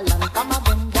and galant. Come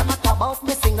again, them a talk about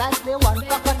me sing like they want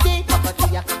cockatee,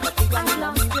 cockatee, cockatee, and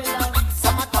love.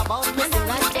 Some a talk about me sing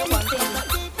like they want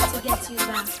cockatee, To get you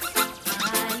back, I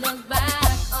look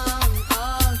back on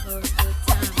all those good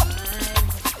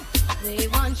times we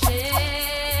once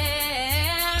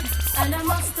shared, and I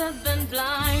must have been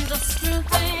blind just to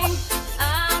think I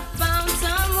found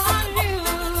someone new,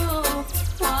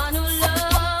 one who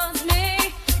loves me,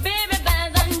 baby, better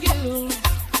than you.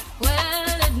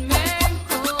 Well, it may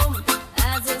come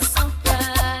as a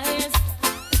surprise.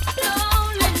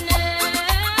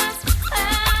 Loneliness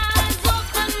has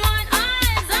opened my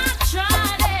eyes. I've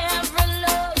tried every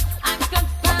love I could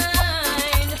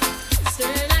find.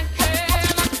 Still I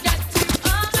cannot get you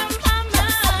out of my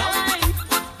mind.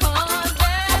 'Cause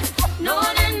there's no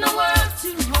one in the world to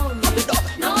hold me.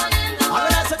 No one in the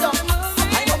world to move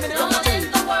me. No one in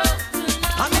the world to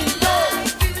love me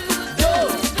like you do.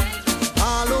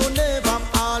 All who never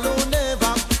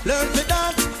learn to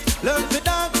dance.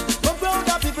 From ground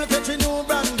up people catching new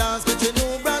brand dance, catching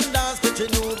new brand dance.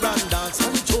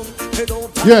 And chum, head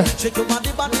out and Yeah. shake your body,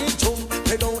 chum,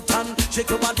 head out and shake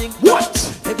your body. What?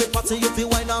 Every party you feel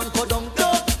wine and go down.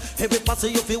 Every party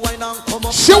you feel wine and come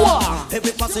up. Sure.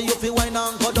 Every party you feel wine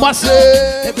and go down.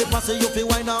 Massive. Every party you feel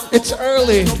wine and It's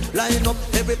early. line up.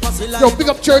 Every party line Yo, up. big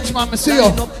up church, man. I see you.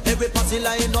 Line up, every party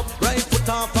line up, right foot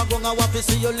off, I want to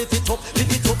see you lift it up,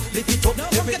 lift it up, lift it up.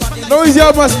 Everybody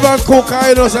Louisiana must be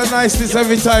cocaine and niceness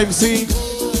every time, see?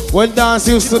 When dance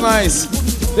used to nice.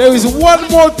 There is one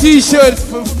more t-shirt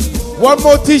for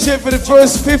the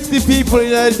first 50 people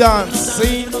in the dance,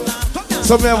 see?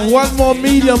 So we have one more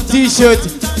medium t-shirt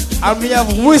and we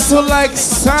have whistle like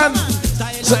sand.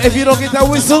 So if you don't get a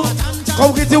whistle,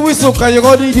 come get your whistle because you're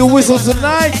going to need your whistle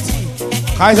tonight.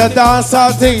 It's a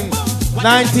dancehall thing,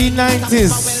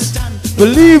 1990s.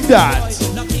 Believe that.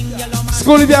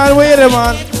 School down way there,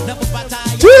 man.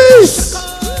 Jeez!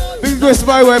 Big request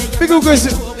my way. Big request.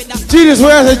 Genius,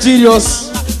 where's the genius?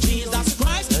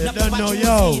 You don't know,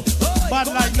 yo. Bad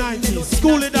like 90s.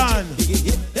 School it on.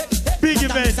 Big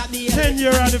event.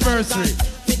 10-year anniversary.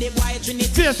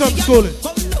 Say something, school it.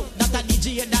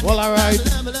 Well, alright.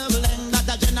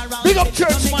 Big up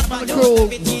church, man, for the crew.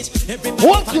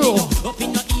 One crew.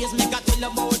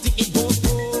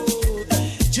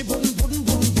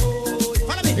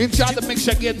 In charge of mix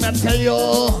again, man, tell you.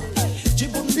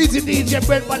 Easy DJ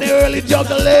Brent for the early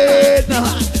juggling.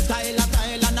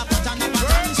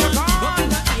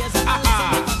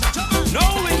 No,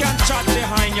 we can chat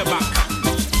behind your back.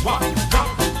 Why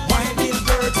did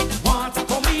birds want to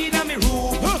come in my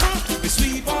room? We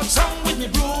sweep up some with me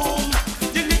broom.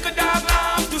 The little dog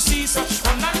have to see such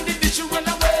fun and the dish run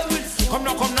away with. Come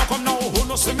now. Who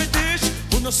no see me dish?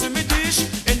 Who no see me dish?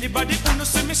 Anybody who no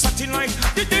see me satin like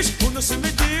the dish? Who no see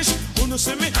me dish? Who no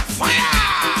see me fire?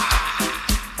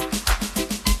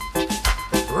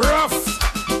 Rough.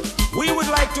 We would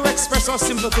like to express our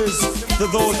sympathies to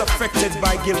those affected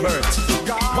by Gilbert.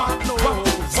 Why Gilbert?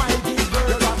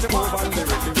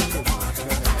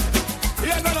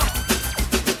 Yeah, no.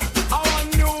 Our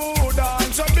new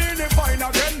dance, a really fine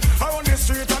again. Around the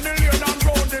street and the lane and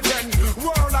round the bend.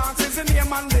 World dance is the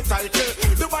name and the title.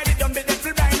 The body done be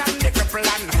the blind and the cripple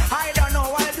and I don't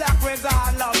know why black with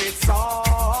all love it so.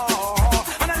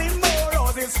 And I need more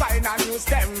roses fine and use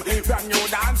them. Brand new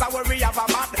dance, where we have a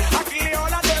mat. Actually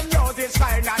all of them roses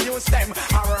fine and use them. A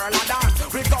world of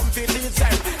dance, we come to teach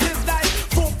them. It's like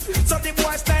poop, so the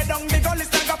boys stay down. The girl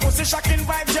is like a pussy shocking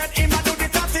vibe jet. Him a do the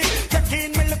tatty.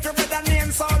 Taking me little better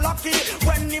name so cocky.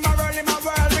 When him a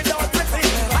whirl without pity.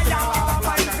 I am a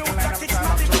mind to tactics,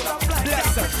 not it to apply.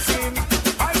 Blessed sing,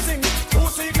 I sing. Who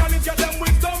seek knowledge, get them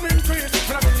wisdom increase.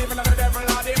 When I believe in the devil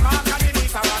or the mark and the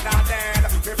beast, I rather dead.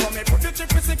 Before me put the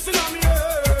chip 6 in my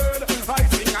head.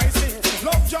 I sing.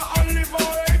 Love your only for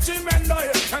 80 men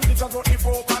die. And teach us what the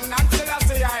folk and not till I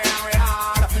say I am we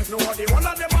are. No, the one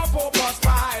of them are purpose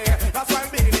spy. That's why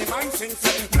Billy man sings.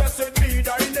 Blessed be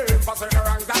thy name. For certain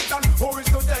wrongs that done, who is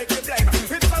to take the blame?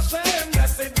 It's a shame,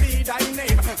 blessed be thy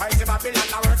name. I see Babylon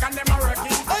a work and them a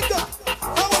working.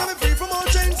 I wanna be free from all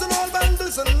chains and all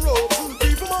bundles and ropes.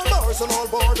 Free from all bars and all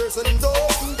borders and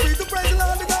doors. Free to praise the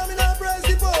Lord, the God, me not praise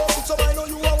the Pope. So I know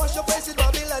you will wash your face with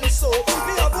Babylon soap.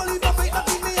 Me a believe for faith,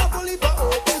 nothing me a believe for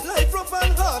hope. Life rough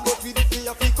and hard, but we me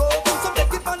a pick up. So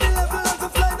take it on the level and to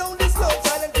fly down the slope.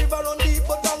 Silent river run deep,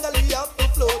 but gangali have to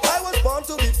float. I was born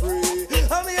to be free.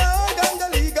 I'm a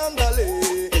gangali, gangali.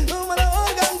 I'm a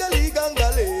gangali,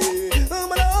 gangali.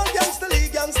 I'm a gangsta lee.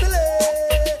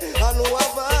 I know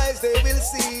our eyes they will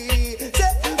see.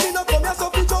 Say, me no come here so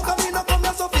fi joke and me no come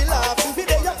here so fi laugh. Me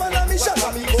dey up and me shut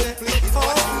and me complete.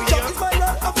 Chuck is my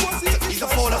rap, of course it's a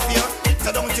fall of fear,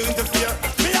 so don't you interfere.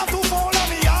 Me have to follow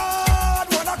me hard.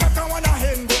 One a cock and one a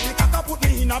hen, but the cock a put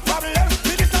me in a problem.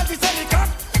 Me decide to sell the cock,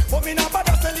 but me not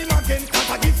bother sell him again. Cause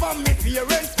I give from me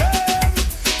parents them.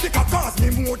 The cock cost me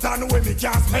more than when me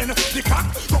can't spend. The cock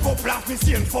go blast me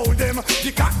see and fold them.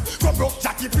 The cock go broke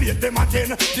Jackie plate them again.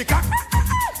 The cock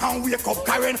and wake up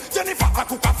Karen. Jennifer a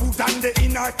cook a food and they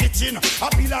in her kitchen. A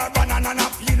peel her banana and a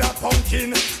peel her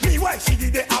pumpkin. Me why she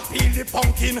did they a peel the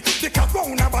pumpkin. The cock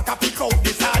round her back a pick out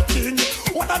this hard thing.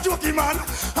 What a jokey man,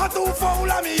 a two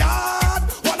foul of me yard.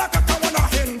 One a cock and one a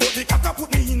hen, but the cock a put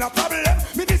me in a problem.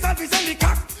 Me decide to sell the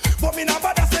cock, but me not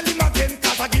bother sell him again.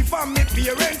 Cause I give from me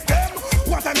parents them.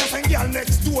 What time you send girl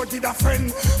next door did a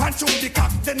friend and show the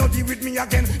cock, they no deal with me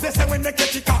again. They say when they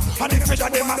catch the cock, and the treasure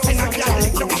them a send a girl.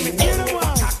 They want me to the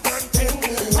one.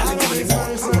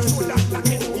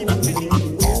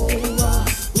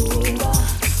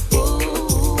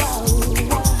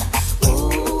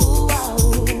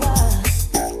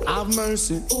 Have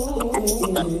mercy.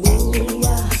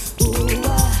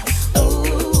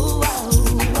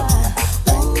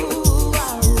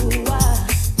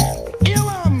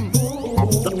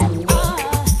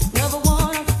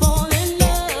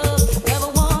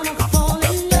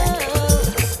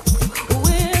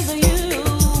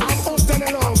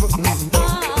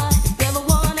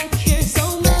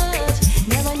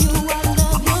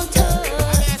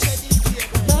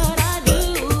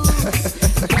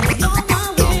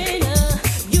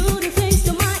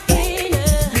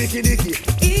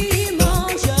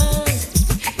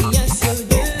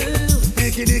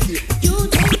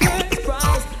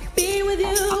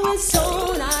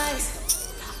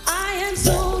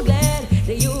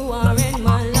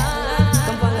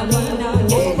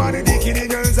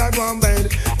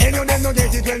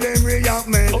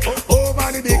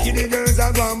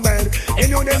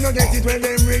 Get it when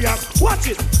them react. Watch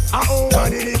it. Over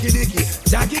the dicky.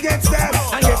 Jackie gets them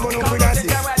and get one up with us.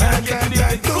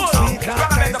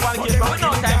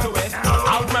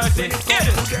 Out mercy. Hear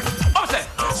this. Upset.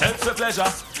 Sense of pleasure.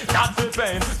 Not feel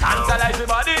pain. Tantalize the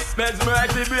body.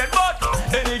 Mesmerize the brain. But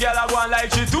any girl a go on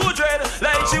like she too dread.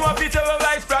 Like she want to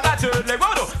terrorize from a third leg.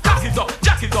 Go do. Cock it up.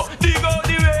 Jack it up. Dig out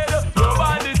the raid. Rub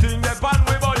on the thing. They pan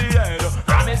with body head.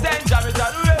 Ram it then jam it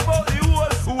and rave out the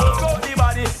whole. Work out the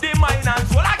body. The mind and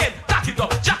soul again.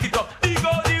 Jack it up, dig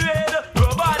out the raid.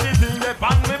 Rub on the thing, they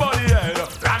pan me body head.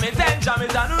 Ram it and jam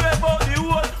it and rip out the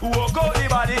whole. Walk out the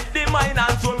body, the mind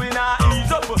and soul. We now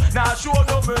ease up, now show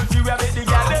no mercy. We have it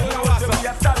together. We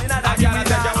have stamina that give me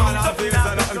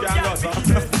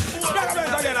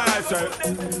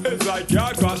it's like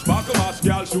your crush, back of us,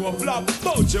 girl, show a flop.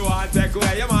 Don't you want to take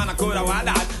away your man, I could have want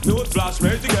that. Don't flash,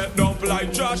 ready to get dumped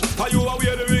like trash. Are you a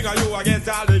wear the ring, are you against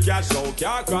all the cash? So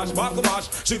can't crash, back of us,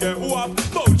 she get whoop.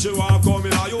 Don't you want to come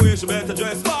in, are you wish you better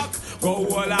dress back? Go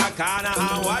all like Anna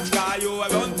and watch car, you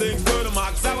have done things to the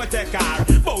max, I will take car.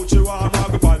 Don't you want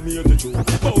to go on me to chew?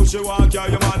 Don't you want to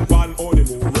carry your man on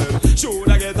honeymoon? Should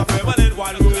I get a permanent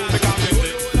one room?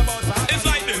 It's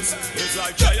like this, it's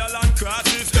like trial and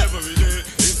crosses every day.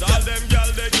 It's all them girl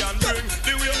they can bring.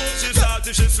 The way how she start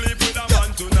if she sleep with a man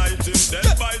tonight, him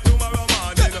dead by tomorrow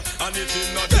morning. And if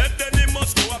he's not dead, then he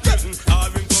must go to prison.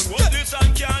 Harrington what this and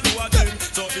can't do a thing.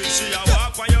 So if she a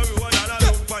walk on your road and a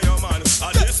look for your man,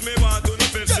 and this me want to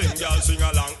know if sing, girl sing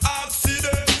along.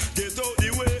 Accident, get out the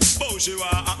way. She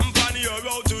want happen on your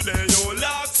road today. You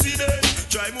accident,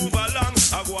 try move along.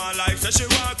 I go on like say she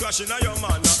want crashing on your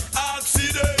man.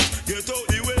 Accident, get out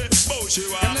the way. She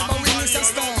want happen on your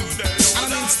road today.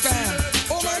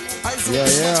 Oh man, I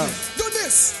yeah. do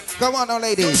this. Come on now,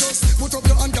 ladies. Put up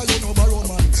your hand, girl, you know borrow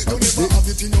man. You never have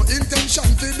it in your intention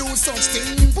to do such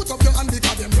thing. Put up your hand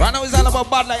because them. Right now it's all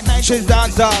about bad like 90's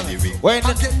dance hall. When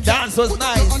the dance was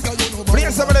nice. Play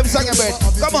some of them song a bit.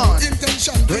 Come on.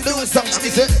 We do something, me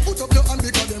say. Put up your hand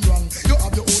because them wrong. You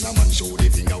have your own man show the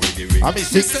finger with the ring. I'm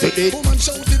sick to it. Woman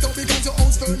shout it up because your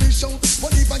house furnish out.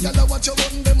 But if a gyal watch your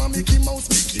button, them a Mickey Mouse,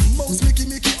 Mickey Mouse, Mickey,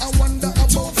 I wonder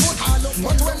about foot all up.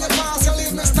 But when you pass, you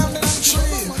leave me standing on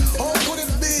tree. How could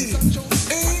it be?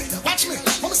 Watch me,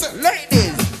 what me say?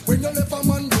 Ladies. When you left a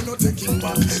man, you no take him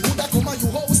back. Coulda come a you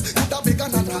house, coulda big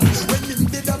another. When him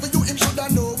did have you, him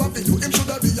shoulda know what to do. Him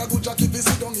shoulda be a good jockey, be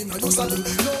sit down in a your saddle.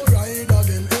 No ride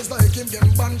again, it's like him get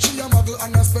banshee a muggle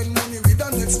and a spend money with the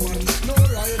next one. No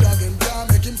ride again, can't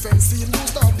make him fancy. No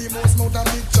start the most mouth and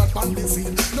big chat on the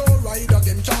scene. No ride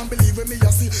again, can't believe when me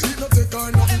a see. It no take her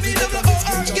nothing to get a next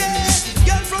good jockey.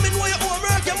 Girl from in where you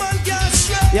overwork your man can't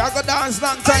straight. You go dance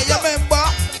long time, you remember?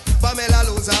 Pamela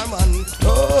lose her man.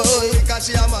 Oh, because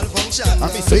she a malfunction.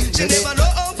 She never know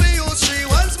how to use 3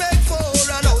 once make 4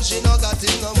 and now she no got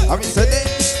in no more.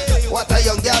 What a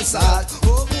young girl sad.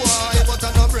 Oh boy, but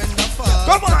I no Brenda far.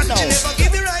 Come on now. She never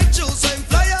give me right juice, so him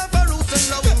fly off a roof and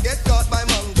now him get caught by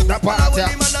mango. That part, when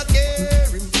him a care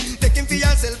him, take him for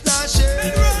yourself, not share.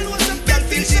 Girl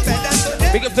feel she better so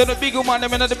they. Big up to the big woman,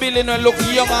 them in the building and look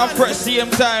young and fresh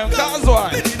same time. Cause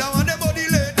why?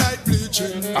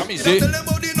 I'm easy. Tell them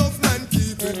about enough man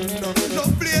keeping. No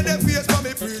play the face for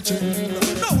me preaching.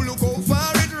 Now look how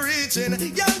far it reaching.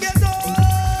 Young get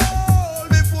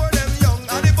old before them young.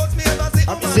 And the bus me ever see a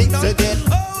man down.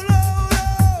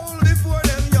 Old before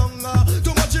them young.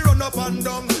 Too much she run up and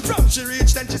down. From she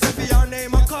reach then she say for her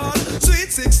name a call.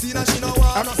 Sweet 16 and she know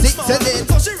what. I'm 6 today.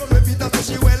 So she run with Peter so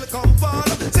she welcome fall.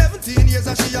 17 years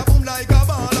and she a boom like a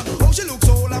ball. How she looks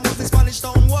old and must the Spanish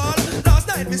town wall. Last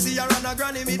night me see her and a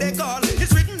granny me they call.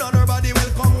 It's written on her body,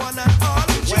 welcome one and all.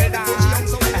 Well done.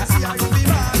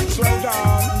 Slow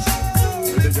down.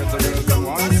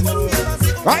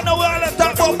 Right now we're all at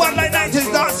top of bad like 90's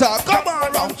dancer. Come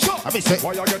on now. Let me say.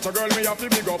 Why you get a girl me have to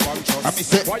big up and trust? Let me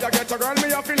say. Why you get a girl me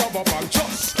have to love up and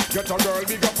trust? Get a girl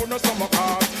big up on the stomach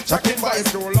heart. Checking by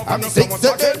school love on the stomach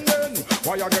again.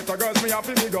 Why you get a girl me have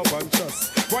to big up and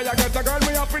trust? Why you get a girl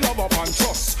me have to love up and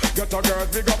trust? Get a girl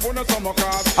big up on the stomach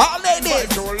heart. All ladies.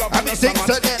 Let me sing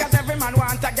to them. Cause every man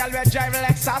want a girl with drive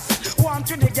Lexus. Want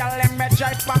to the girl them me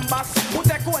drive Pambas. Who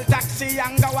take old taxi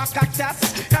and go a cactus.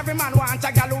 Every man want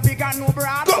a girl who big and no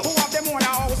broad. Who have them own a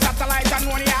house, satellite and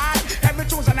one yard. Every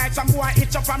Tuesday night some boy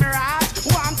itch up from me rat.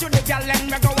 Want to the girl them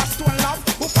me go a stone love.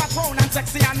 Who fat round and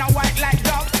sexy and a white like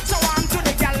dog. So want to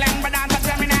the girl them but dance a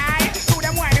Gemini. To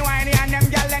them whiny and them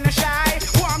girl them shy.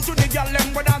 Want to the girl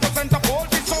them but dance a center pole.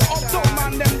 It's so up to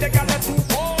man them the girl them too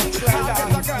old. Get out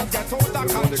of control.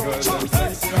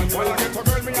 Why you get a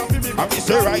girl me have to big up? I'm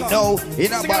say right now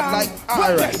in a bad like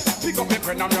alright. Pick up the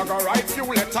pen and you go write few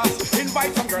letters.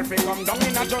 Invite some girl to come down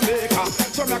in a Jamaica.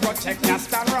 So me go check ya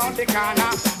stand round the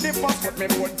corner. The bus put me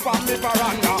foot from the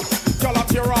veranda. Girl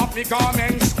up your off me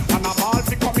comments. And a ball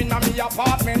fi come in a me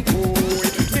apartment. Ooh,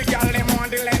 the girl them on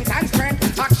the length and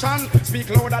strength. Action speak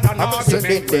louder than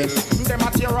argument. Them a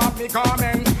tear off me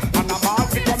comment. And a ball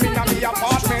fi come in a me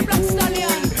apartment. Ooh,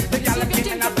 the girl them give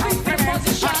me a compliment.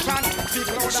 Action speak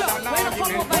louder than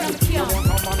argument.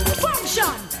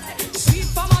 Function. Sweet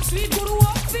mama, sweet guru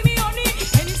up for me honey.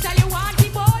 Any style you want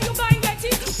it, boy, you can get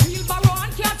it. Wheelbarrow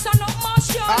and cats and up my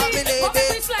shawty. Up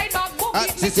every slide back, book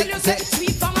it. Me tell you say,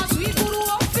 sweet mama, sweet guru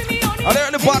up for me honey. Are they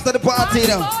in the part of the party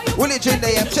now? Will it in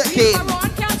there? Check in.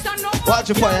 Watch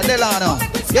your fire, Delano.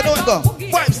 You know it go.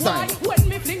 5 time. When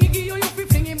me fling it, give you fi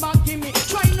fling it back, give me.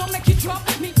 Try not make it drop.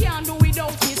 Me can't do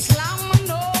without Islam,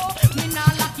 no. Me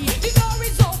not lucky. The door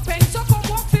is open, so come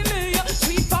walk for me.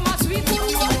 Sweet mama, sweet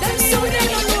guru up. Then you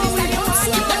know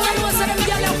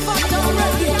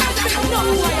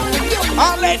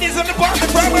all ladies in the party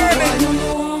from early.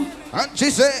 And she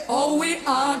say, oh, we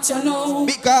are, you know.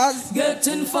 Because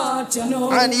getting fat, you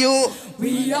know. And you,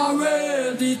 we are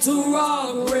ready to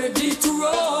rock, ready to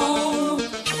roll.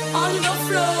 On the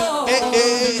floor.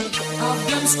 Have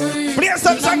them scream. Play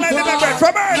some song like the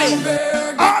from early.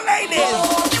 All ladies.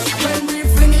 When we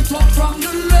fling it up from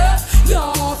the left,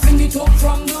 yeah, fling it up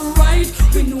from the right.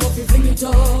 We know if we fling it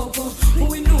up.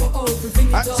 We know how we fling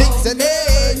it up.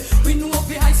 We know if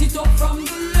we ice it up from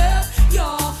the left,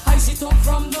 yeah, ice it up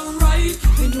from the right.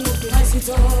 We know if we ice it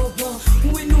up.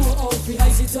 We know how we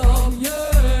ice it up,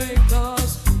 yeah.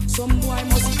 Cause some boy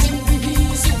must think we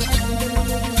easy.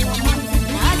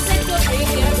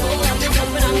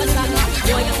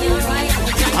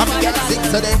 I'm dancing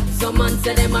today. Some man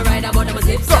say them a ride about them a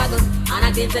zip struggle. And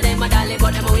I think to them a dolly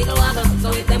but them a wiggle waggle. So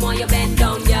if them want you bend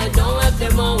down, girl, don't have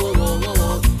them all.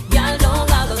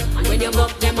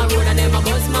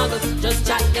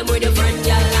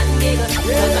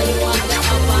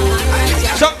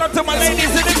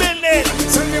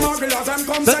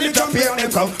 come, So send the the champion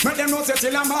champion come. Make them know say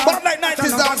till I'm hard. But like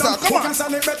 90s dancer, come on. Can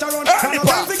send it better run. Early And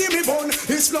part. to give me bone.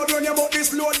 It's blood when you bought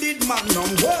this loaded magnum.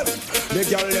 Well, the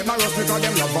girl them a rush because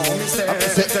them love how me stay.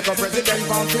 Take a president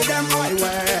from to them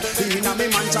highway. In a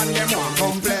me mansion them want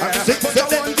complain. But I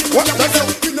want thing what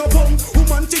you know bum.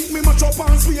 Woman think me match up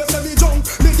and swear say me junk.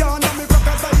 Me yarn and me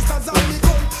crackers ice and me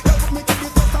gun. You put me to the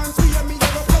top and swear me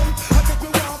never come. I take me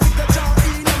walk with the jar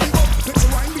in and me up. Make you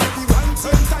wine baby one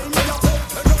same time me up.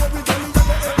 You know we tell me you go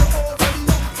ever over the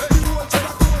young. You roll to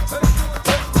the court.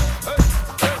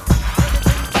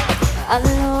 I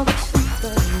love you,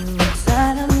 but you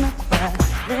inside of my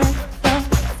private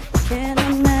thoughts. Can't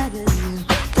imagine you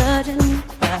touching me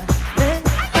private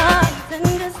thoughts. And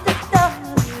just the thought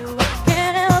of you, I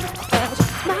can't help but touch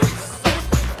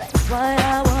myself. That's why I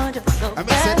want you so bad. I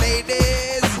miss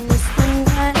ladies. Listen, I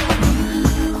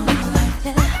know like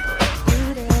that. You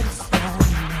there beside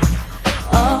me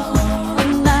all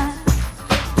night,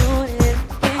 doing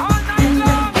everything in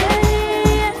your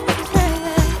head.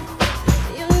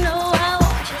 You know I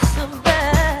want you so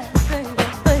bad, baby,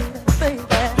 baby,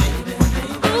 baby.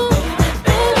 Ooh,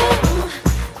 baby, ooh,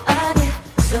 I get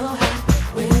so hot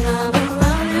when I'm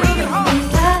around you. I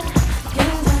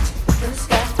can touch the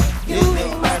sky. You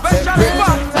make my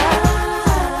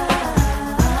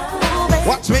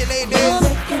Watch me, ladies.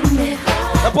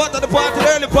 The part of the party, the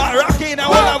early part, rocking and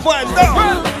all our vibes down.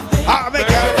 I make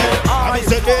it. I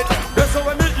miss it. That's how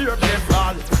when the airplane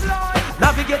fly.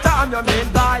 Navigator, I'm your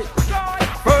main guy.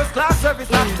 First class service,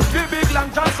 now the big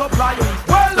long john supply.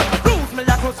 Well, lose me,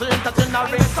 I could see that in a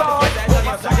race.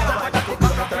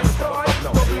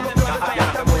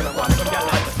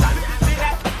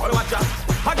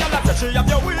 She have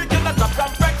your week in the top and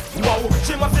back. Wow,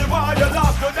 she must be why you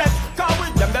lost your net. Can't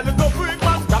win them, then little freak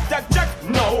man, stop that check.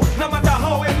 No, no matter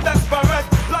how in desperate.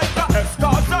 Like the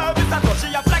escort service, that's what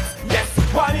she a flex. Yes,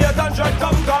 1-800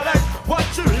 come collect. What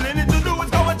she really need to do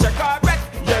is go and check her back.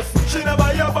 Yes, she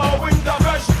never ever winter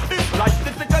fresh. It's like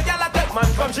this little girl I take man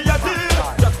from she a deal.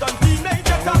 Just on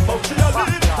teenager top out she a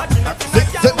lead. And she not in the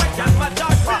girl where can match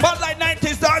her feet. But like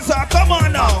 90s dancer, come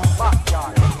on now.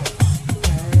 Backyard.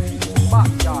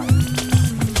 Backyard.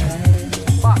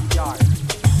 Backyard.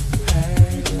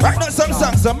 Right now some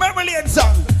songs, some memory lane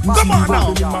song. Come on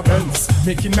now. In my Benz,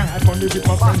 making mad money with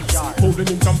my friends. Holding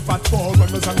in some fat ball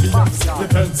runners and beyonds.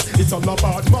 Depends, it's all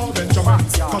about more than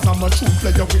romance. Cause I'm a true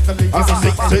player with the ladies and the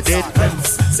ends.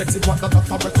 Hence, sexy what the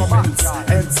doctor recommends.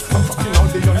 Hence, I'm fucking all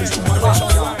the honest to my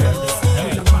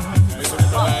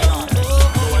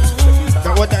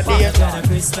Now what that day? Got a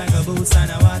crisp bag of boots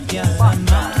and a white girl on my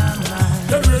mind.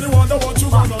 They really wonder what you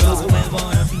wanna do. Cause well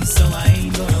wanna be, so I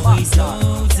ain't gonna waste no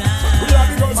time. We are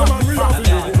the girls and we are the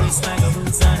got a crisp bag of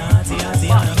boots and a hottie on my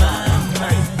mind.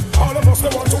 all of us they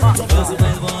want to meet up. Cause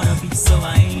well wanna be, so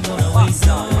I ain't gonna waste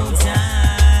no time.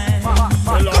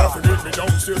 Well, I forget me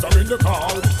downstairs, I'm in the car.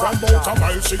 From about a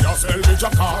mile, she a sell me a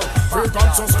car.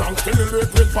 Fragrance so strong,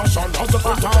 stimulate with passion. As the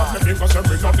front of me fingers, them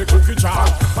bring up the cookie jar.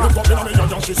 Look up in a me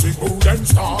and she sing mood and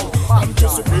star.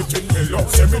 Anticipating me love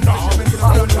seminar.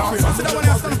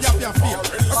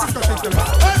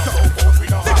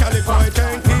 The California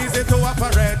ain't easy to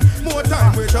operate. More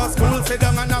time we just school, sit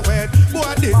down and wait.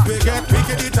 Boy, this we get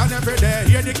wicked each and every day.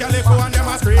 Hear the California them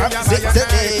a scream,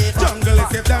 jungle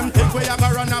is if them think we have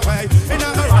a run away. In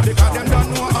a hurry because them don't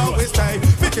know how we stay.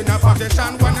 Picking up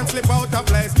position when them slip out of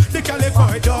place. The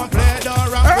California don't play the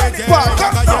wrong way.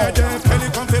 Yeah, them Kelly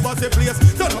come to bust the place.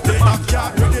 Don't up the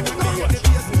backyard, ready to hear the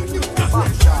bass.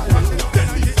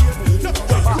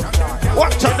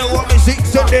 Watch out the what is it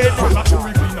today?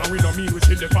 We don't mean we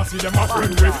see the fussy them a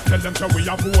friend with. Tell them so we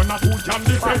have one or two can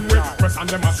defend with. Press on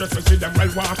them a stress we see them well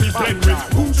want to blend with.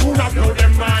 Who should have know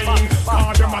them mind?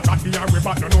 All them a chat me and we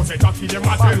but no know say chatty them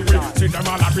a tell with. See them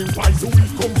all a bring pies who we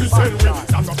come to sell with.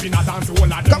 Stand up in a dance all of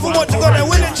them. Come on, to go there,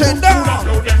 will it change down? Who have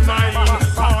know them mind?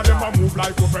 All them a move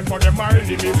like a friend for them are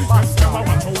enemy. Yes, them a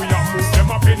watch how we a move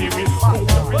them a penny with.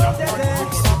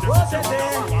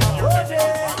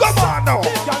 Come on now.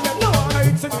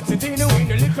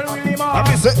 I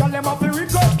miss it. Tell them up the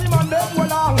request him and them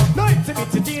well on. No, it's a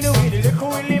bit Tino with the little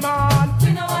Willie man.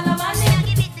 You know all the money I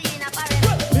give it to you in a parade.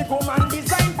 Big woman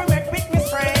design for make big me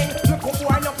strain. Look up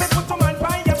wine up and put some man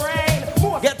by your brain.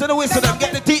 Get to the whistle them,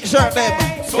 get the t-shirt them.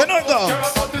 You know go.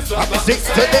 I miss it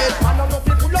today.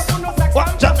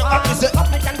 Watch out, I miss it.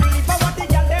 African believer what the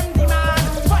girl them demand.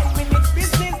 5 minutes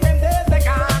business them days they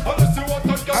can. I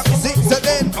miss it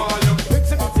today.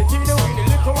 It's a bit Tino with the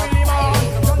little Willie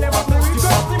man. Tell them up the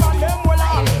request him and them well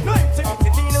on. No, it's a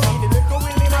bit Tino with the little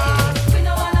Willie man. We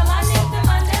know all the money them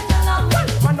and them along.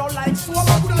 Man no like swap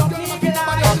up the eagle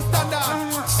eye.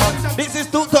 This is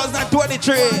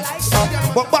 2023.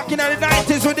 But back in the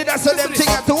 90s, we did a sell them thing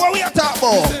to what we are talking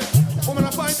about. Woman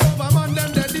a fight over man,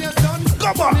 them dead days done.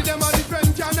 Come on. Them a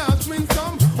different can ask me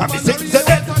some. I be saying,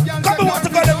 come on, want to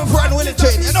go there for Willie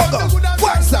Chain, you know go.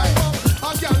 One side.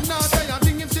 A girl now say a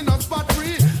thing if she not spot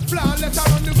free. Flawless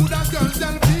around the good as girls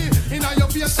selfie. Inna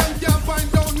your face them can't find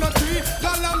down no tree.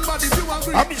 Girl and body if you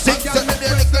agree. I be saying, only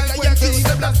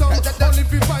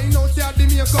if you find out say the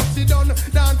makeup she done.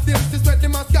 Dance till she sweat the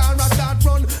mascara start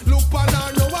run. Look on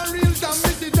her, no one real damn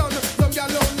miss it done. Some girl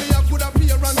only have good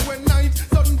appearance when night.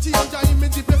 Sudden change her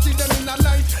image if you see them in the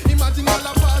light. Imagine all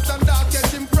a fast and dark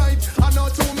getting bright. I know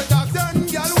to me dark turn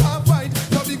girl who have fight.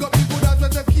 So big up the good as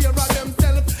well take care of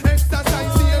themselves.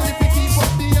 Exercise here if you keep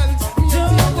up the health. Me and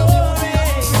see your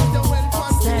beauty and the wealth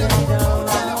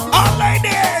and all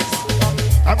ladies.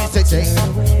 I be say,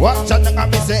 watch out, I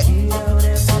be say.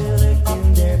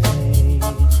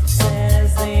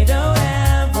 Says they don't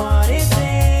have what it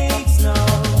takes, no.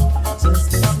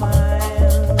 Just a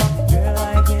smile. Girl,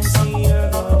 I can see you're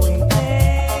going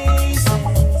places.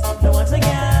 No one's a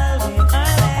gal with a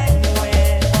leg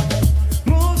with.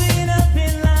 Moving up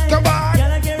in line. Come on.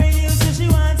 Girl, I carry you so she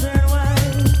wants her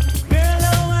wine. Girl,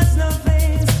 no what's no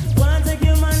face. Want to take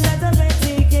your man that a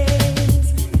petty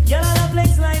case. Girl, I love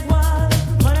flex like wall.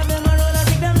 Man of them a roll, I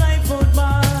kick them like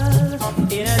football.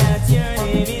 You know that's your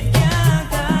name, it can't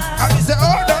come. I be say,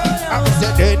 oh no. I be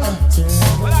say, then.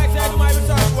 Well, I said to my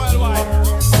research worldwide.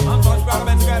 I'm first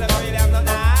fragment together, I really have no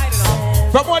night, you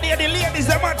know. From what the ladies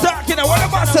them are talking, what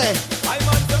am I say? I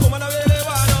want the woman I really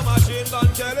want a machine gun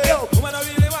jelly. Woman I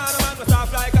really want a man with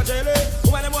soft like a jelly.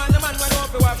 Woman I want a man when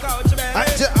up to work out your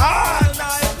belly.